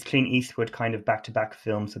this Clint Eastwood kind of back-to-back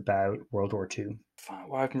films about World War II.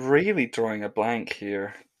 Well, I'm really drawing a blank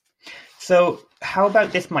here. So how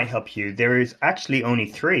about this might help you? There is actually only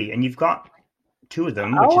 3, and you've got 2 of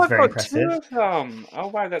them, which is very impressive. 2 of them. Oh,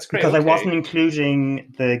 wow, that's great. Because I wasn't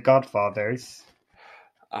including the Godfathers.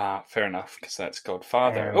 Fair enough, because that's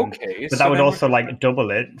Godfather. Okay. But that would also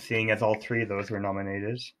double it, seeing as all 3 of those were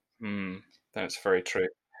nominated. That's very true.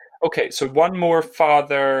 Okay, so one more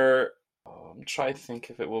father. I'm trying to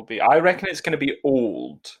think if it will be. I reckon it's going to be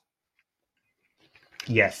old.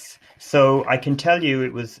 Yes. So I can tell you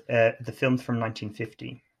it was the film's from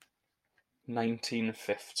 1950.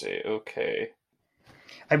 1950. Okay.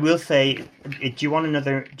 I will say, do you want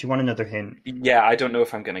another hint? Yeah, I don't know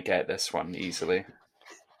if I'm going to get this one easily.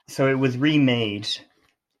 So it was remade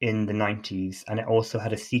in the 90s, and it also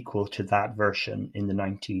had a sequel to that version in the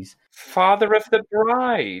 90s. Father of the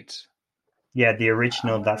Bride. Yeah, the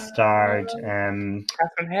original that starred Katharine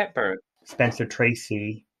Hepburn. Spencer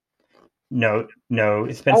Tracy. No,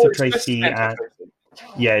 Spencer Tracy.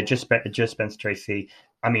 Yeah, just Spencer Tracy.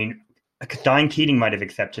 I mean, Diane Keating might have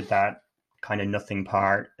accepted that kind of nothing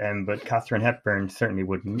part, but Katharine Hepburn certainly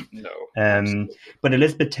wouldn't. No. But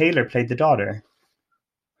Elizabeth Taylor played the daughter.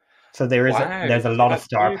 So there's a lot of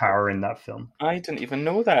star power in that film. I didn't even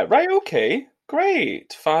know that. Right, okay.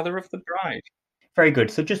 Great. Father of the Bride. Very good.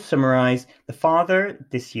 So just to summarize, The Father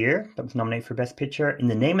this year, that was nominated for Best Picture, In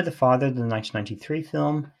the Name of the Father, the 1993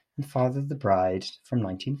 film, and Father of the Bride from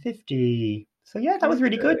 1950. So yeah, that was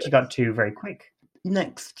really good. You got 2 very quick.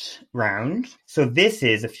 Next round. So this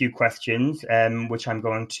is a few questions, which I'm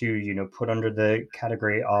going to, put under the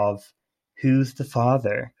category of who's the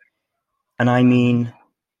father? And I mean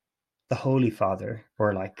the Holy Father,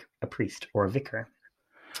 or like a priest or a vicar.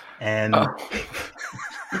 Oh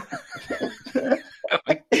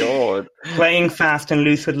my God. Playing fast and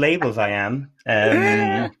loose with labels, I am.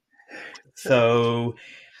 So,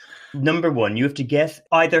 number 1, you have to guess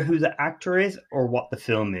either who the actor is or what the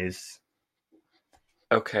film is.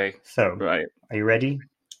 Okay. So, right. Are you ready?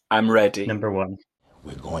 I'm ready. Number 1.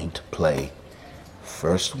 We're going to play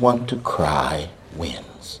First One to Cry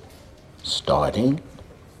Wins. Starting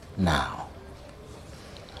now.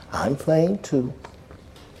 I'm playing too.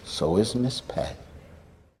 So is Miss Pat.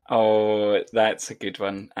 Oh, that's a good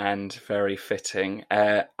one and very fitting.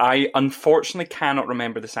 I unfortunately cannot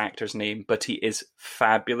remember this actor's name, but he is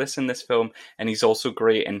fabulous in this film, and he's also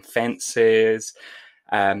great in Fences.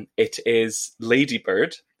 It is Lady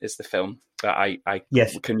Bird is the film, but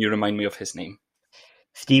yes. Can you remind me of his name?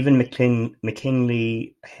 Stephen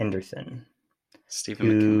McKinley Henderson. Stephen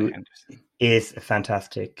McKinley Henderson is a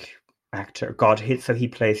fantastic actor. God, so he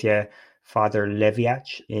plays Father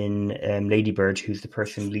Leviach in Lady Bird, who's the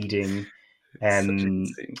person leading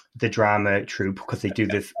the drama troupe, because they do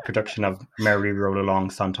this production of Merrily Roll Along,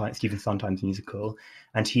 Stephen Sondheim's musical,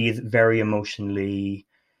 and he is very emotionally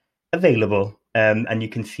available, and you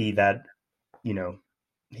can see that, you know,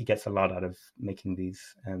 he gets a lot out of making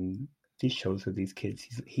these shows with these kids.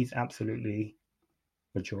 He's absolutely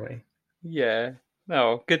a joy. Yeah.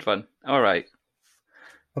 No, good one. All right.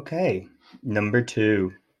 Okay, number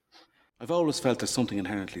 2. I've always felt there's something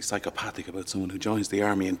inherently psychopathic about someone who joins the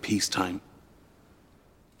army in peacetime.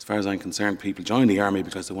 As far as I'm concerned, people join the army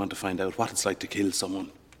because they want to find out what it's like to kill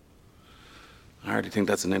someone. I hardly think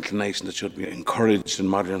that's an inclination that should be encouraged in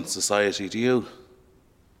modern society. Do you?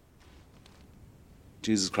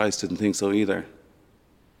 Jesus Christ didn't think so either.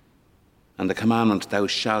 And the commandment, thou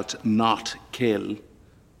shalt not kill,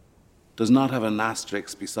 does not have an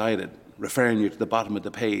asterisk beside it, referring you to the bottom of the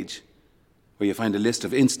page, where you find a list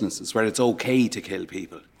of instances where it's okay to kill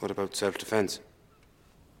people. What about self-defense?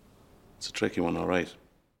 It's a tricky one, all right.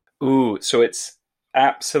 Ooh, so it's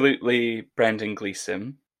absolutely Brendan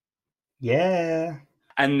Gleeson. Yeah.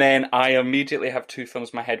 And then I immediately have 2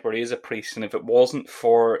 films in my head where he is a priest, and if it wasn't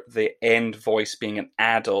for the end voice being an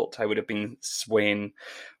adult, I would have been swaying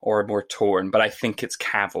or more torn, but I think it's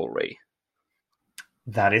Cavalry.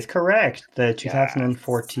 That is correct. The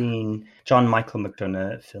 2014 John Michael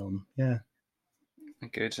McDonough film. Yeah. A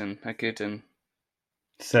good one.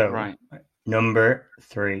 So, right. Number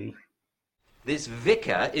 3. This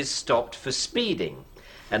vicar is stopped for speeding,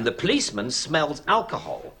 and the policeman smells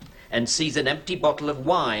alcohol and sees an empty bottle of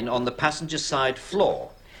wine on the passenger side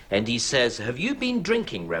floor. And he says, "Have you been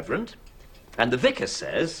drinking, Reverend?" And the vicar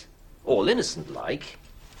says, all innocent-like,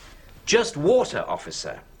 "Just water,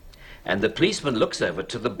 officer." And the policeman looks over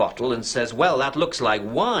to the bottle and says, "Well, that looks like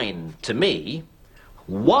wine to me."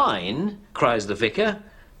 "Wine?" cries the vicar.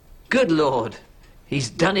 "Good Lord, he's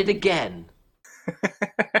done it again."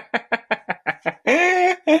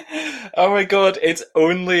 Oh my God, it's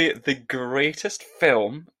only the greatest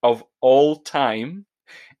film of all time.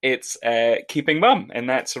 It's Keeping Mum, and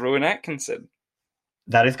that's Rowan Atkinson.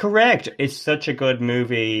 That is correct. It's such a good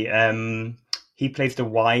movie. He plays the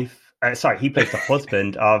the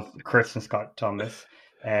husband of Kirsten Scott Thomas,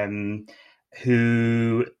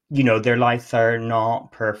 who, you know, their lives are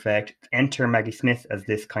not perfect. Enter Maggie Smith as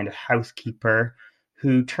this kind of housekeeper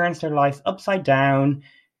who turns their lives upside down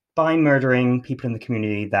by murdering people in the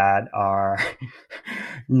community that are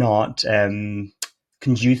not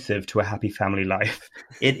conducive to a happy family life.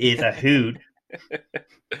 It is a hoot. It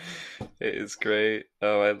is great.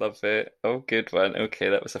 Oh, I love it. Oh, good one. Okay,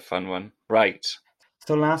 that was a fun one. Right.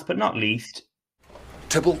 So last but not least...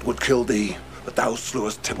 Tybalt would kill thee, but thou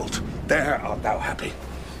slewest Tybalt. There art thou happy.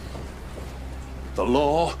 The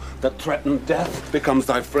law that threatened death becomes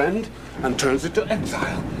thy friend and turns it to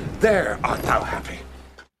exile. There art thou happy.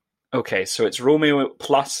 Okay, so it's Romeo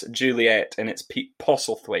plus Juliet, and it's Pete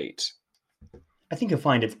Postlethwaite. I think you'll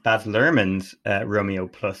find it's Baz Luhrmann's Romeo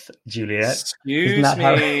plus Juliet. Excuse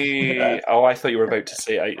me. Oh, I thought you were about to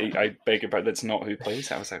say. I beg your pardon. That's not who plays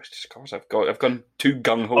that. I was actually, of course, I've gone too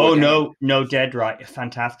gung ho. Oh again. no, dead right.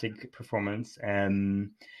 Fantastic performance.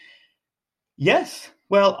 Yes.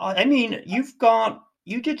 Well, I mean,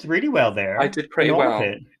 you did really well there. I did pretty well,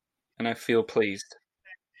 and I feel pleased.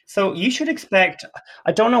 So you should expect,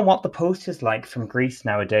 I don't know what the post is like from Greece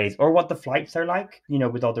nowadays, or what the flights are like, you know,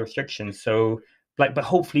 with all the restrictions. So, but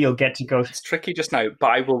hopefully you'll get to go. It's tricky just now,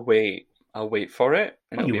 but I will wait. I'll wait for it.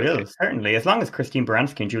 And you will, certainly. As long as Christine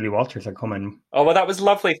Baranski and Julie Walters are coming. Oh, well, that was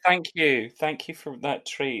lovely. Thank you. Thank you for that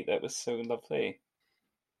treat. That was so lovely.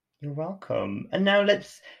 You're welcome. And now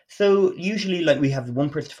so usually we have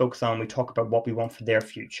one person to focus on, we talk about what we want for their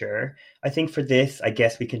future. I think for this, I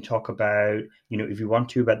guess we can talk about, you know, if you want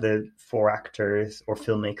to, about the 4 actors or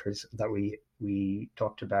filmmakers that we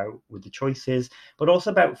talked about with the choices, but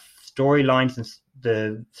also about storylines and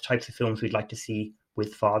the types of films we'd like to see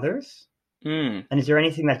with fathers. Mm. And is there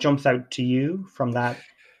anything that jumps out to you from that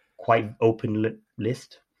quite open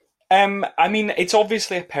list? I mean, it's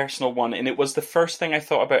obviously a personal one, and it was the first thing I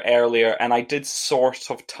thought about earlier, and I did sort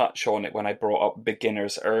of touch on it when I brought up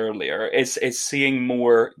Beginners earlier, is seeing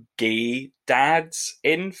more gay dads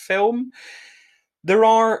in film. There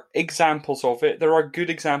are examples of it. There are good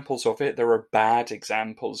examples of it. There are bad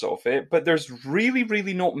examples of it, but there's really,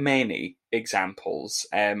 really not many examples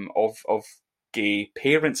of gay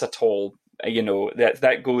parents at all. You know,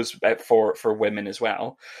 that goes for women as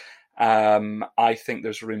well. I think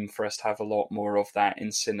there's room for us to have a lot more of that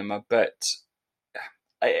in cinema,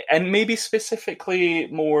 and maybe specifically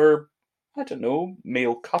more I don't know,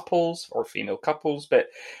 male couples or female couples. But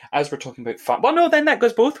as we're talking about well, no, then that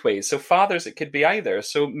goes both ways. So fathers, it could be either.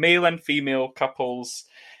 So male and female couples,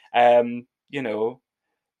 you know,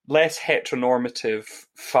 less heteronormative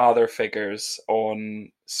father figures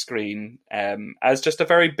on screen as just a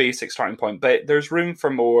very basic starting point. But there's room for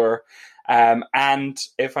more. And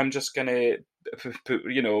if I'm just going to,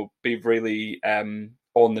 be really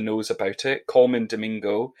on the nose about it, Colman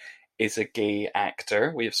Domingo is a gay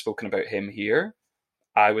actor. We have spoken about him here.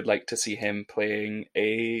 I would like to see him playing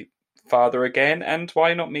a father again, and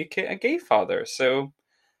why not make it a gay father? So,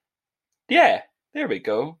 yeah, there we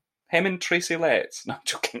go. Him and Tracy Letts. No, I'm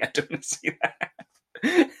joking. I don't want to see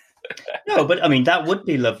that. No, but I mean that would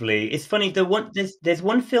be lovely. It's funny. There's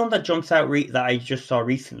one film that jumps out that I just saw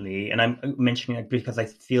recently, and I'm mentioning it because I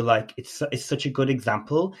feel like it's such a good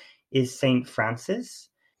example. Is Saint Francis?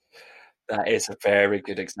 That is a very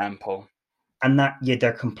good example. And that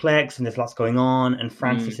they're complex and there's lots going on. And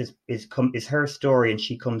Francis is her story, and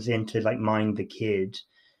she comes in to like mind the kid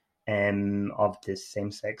of this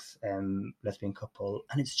same-sex lesbian couple,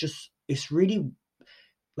 and it's really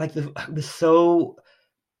like it was so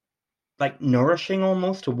like nourishing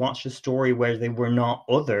almost to watch a story where they were not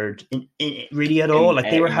othered in really at all.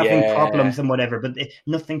 Like they were having problems and whatever, but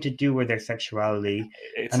nothing to do with their sexuality.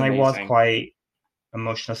 It's and amazing. I was quite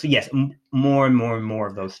emotional. So yes, more and more and more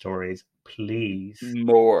of those stories, please.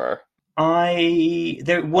 More.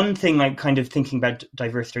 One thing I'm kind of thinking about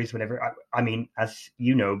diverse stories, whatever. I mean, as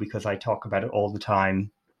you know, because I talk about it all the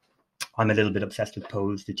time, I'm a little bit obsessed with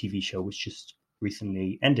Pose, the TV show, which just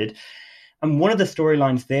recently ended. And one of the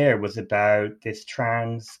storylines there was about this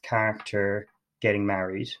trans character getting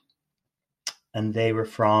married. And they were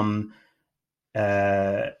from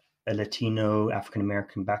a Latino,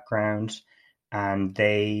 African-American background. And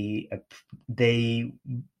they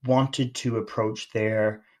wanted to approach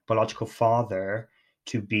their biological father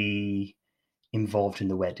to be involved in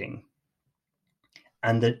the wedding.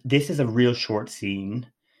 And this is a real short scene.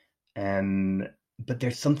 But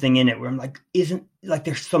there's something in it where I'm like,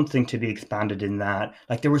 there's something to be expanded in that.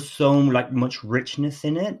 Like there was so much richness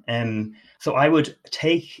in it. So I would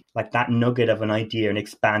take like that nugget of an idea and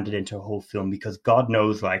expand it into a whole film, because God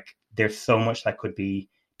knows like there's so much that could be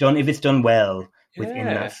done if it's done well within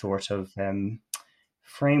that sort of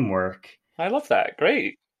framework. I love that.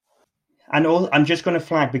 Great. And I'm just going to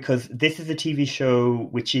flag, because this is a TV show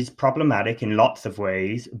which is problematic in lots of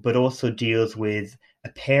ways, but also deals with a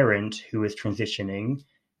parent who is transitioning,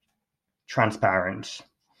 transparent.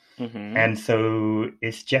 Mm-hmm. And so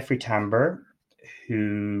it's Jeffrey Tambor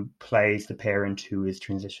who plays the parent who is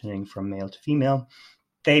transitioning from male to female.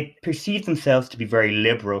 They perceive themselves to be very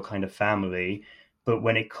liberal kind of family, but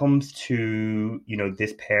when it comes to,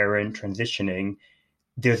 this parent transitioning,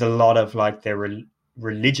 there's a lot of like their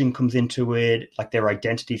religion comes into it, like their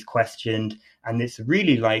identity is questioned, and it's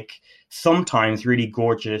really like sometimes really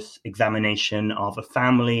gorgeous examination of a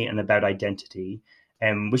family and about identity,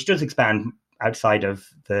 which does expand outside of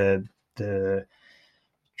the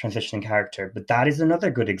transitioning character. But that is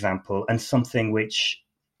another good example, and something which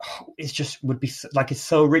would be like, it's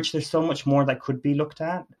so rich. There's so much more that could be looked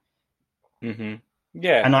at. Mm-hmm.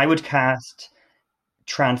 Yeah, and I would cast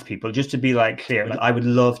trans people, just to be like clear. Like, I would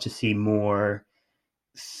love to see more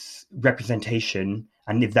representation,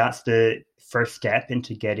 and if that's the first step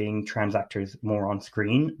into getting trans actors more on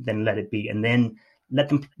screen, then let it be, and then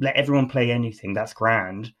let everyone play anything. That's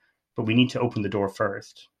grand, but we need to open the door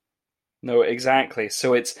first. No, exactly.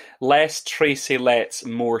 So it's less Tracy Letts,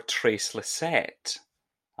 more Trace Lysette.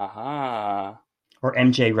 Aha. Or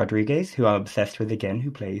MJ Rodriguez, who I'm obsessed with again,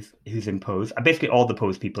 who's in Pose. Basically all the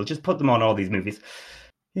Pose people. Just put them on all these movies.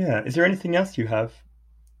 Yeah. Is there anything else you have?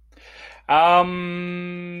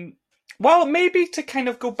 Well, maybe to kind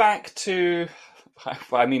of go back to,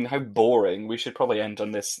 I mean, how boring. We should probably end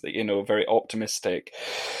on this, very optimistic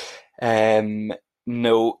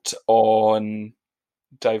note on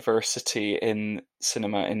diversity in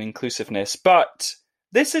cinema and inclusiveness. But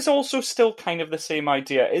this is also still kind of the same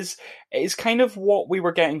idea. Is kind of what we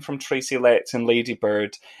were getting from Tracy Letts and Lady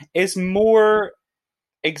Bird, is more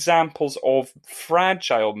examples of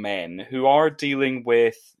fragile men who are dealing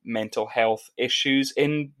with mental health issues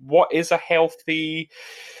in what is a healthy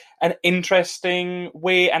and interesting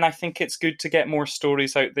way. And I think it's good to get more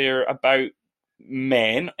stories out there about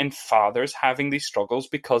men and fathers having these struggles,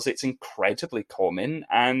 because it's incredibly common,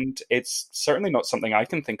 and it's certainly not something I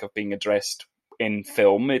can think of being addressed in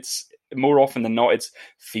film. It's more often than not, it's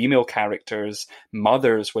female characters,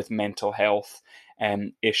 mothers with mental health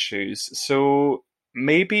issues. So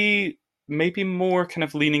maybe maybe more kind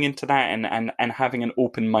of leaning into that and having an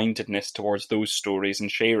open-mindedness towards those stories and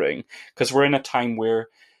sharing, because we're in a time where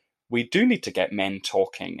we do need to get men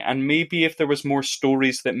talking, and maybe if there was more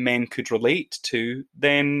stories that men could relate to,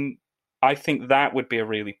 then I think that would be a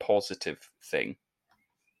really positive thing.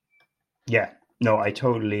 Yeah, no, I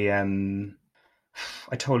totally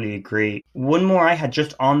agree. One more I had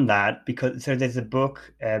just on that, because so there's a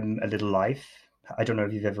book, A Little Life. I don't know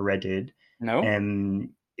if you've ever read it. No.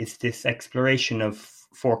 It's this exploration of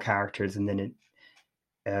 4 characters, and then it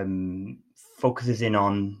focuses in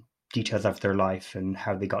on details of their life and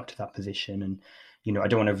how they got to that position. And, you know, I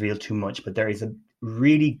don't want to reveal too much, but there is a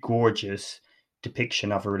really gorgeous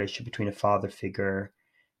depiction of a relationship between a father figure.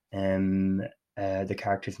 The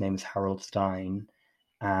character's name is Harold Stein,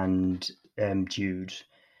 and Jude.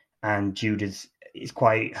 And Jude is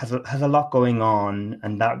quite has a lot going on,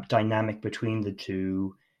 and that dynamic between the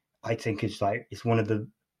two, I think, is one of the.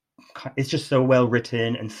 It's just so well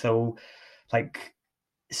written and so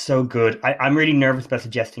so good. I'm really nervous about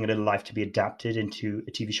suggesting A Little Life to be adapted into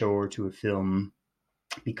a TV show or to a film,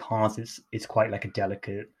 because it's quite like a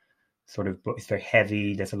delicate sort of book. It's very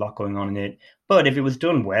heavy. There's a lot going on in it. But if it was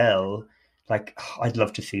done well, I'd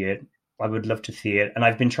love to see it. I would love to see it. And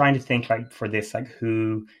I've been trying to think for this,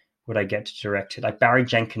 who would I get to direct it? Barry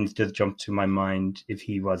Jenkins does jump to my mind if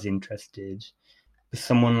he was interested.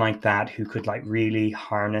 Someone like that who could really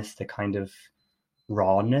harness the kind of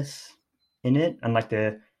rawness in it, and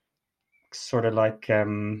the sort of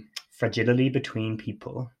fragility between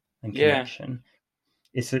people and connection.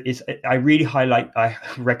 I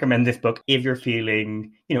recommend this book if you're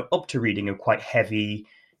feeling, up to reading a quite heavy,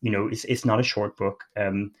 it's not a short book.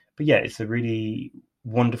 But yeah, it's a really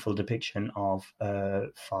wonderful depiction of a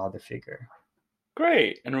father figure.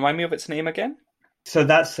 Great. And remind me of its name again? So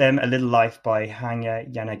that's A Little Life by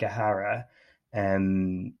Hanya Yanagihara.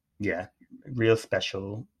 Yeah, real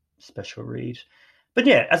special read. But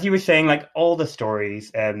yeah, as you were saying, all the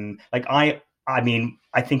stories, I mean,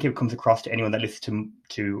 I think it comes across to anyone that listens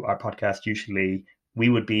to our podcast. Usually we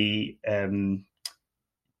would be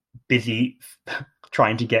busy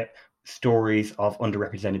trying to get stories of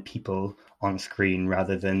underrepresented people on screen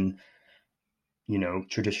rather than,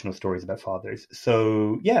 traditional stories about fathers.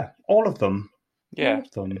 So yeah, all of them. Yeah,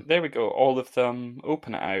 there we go. All of them.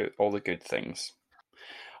 Open it out. All the good things.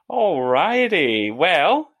 Alrighty.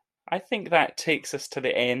 Well, I think that takes us to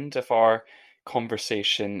the end of our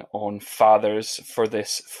conversation on fathers for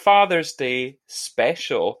this Father's Day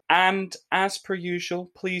special. And as per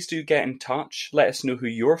usual, please do get in touch. Let us know who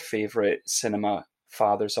your favourite cinema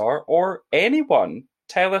fathers are, or anyone.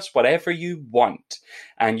 Tell us whatever you want.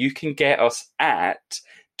 And you can get us at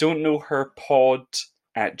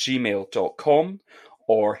don'tknowherpod@gmail.com,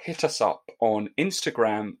 or hit us up on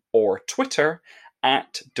Instagram or Twitter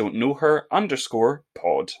at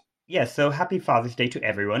don'tknowher_pod. Yeah, so happy Father's Day to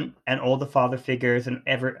everyone and all the father figures and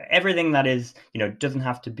everything that is, doesn't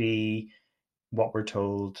have to be what we're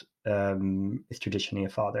told is traditionally a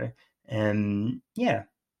father. Yeah,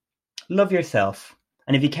 love yourself.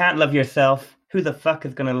 And if you can't love yourself, who the fuck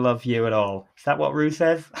is going to love you at all? Is that what Rue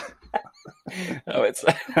says? Oh, it's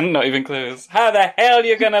not even close. How the hell are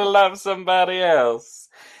you going to love somebody else?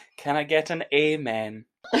 Can I get an amen?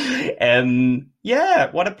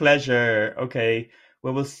 Yeah, what a pleasure. Okay.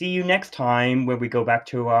 Well, we'll see you next time when we go back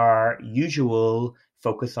to our usual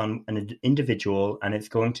focus on an individual, and it's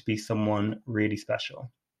going to be someone really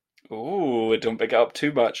special. Oh, don't big it up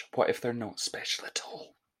too much. What if they're not special at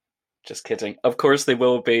all? Just kidding. Of course they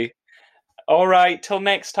will be. All right, till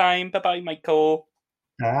next time. Bye-bye, Michael.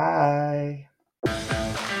 Bye.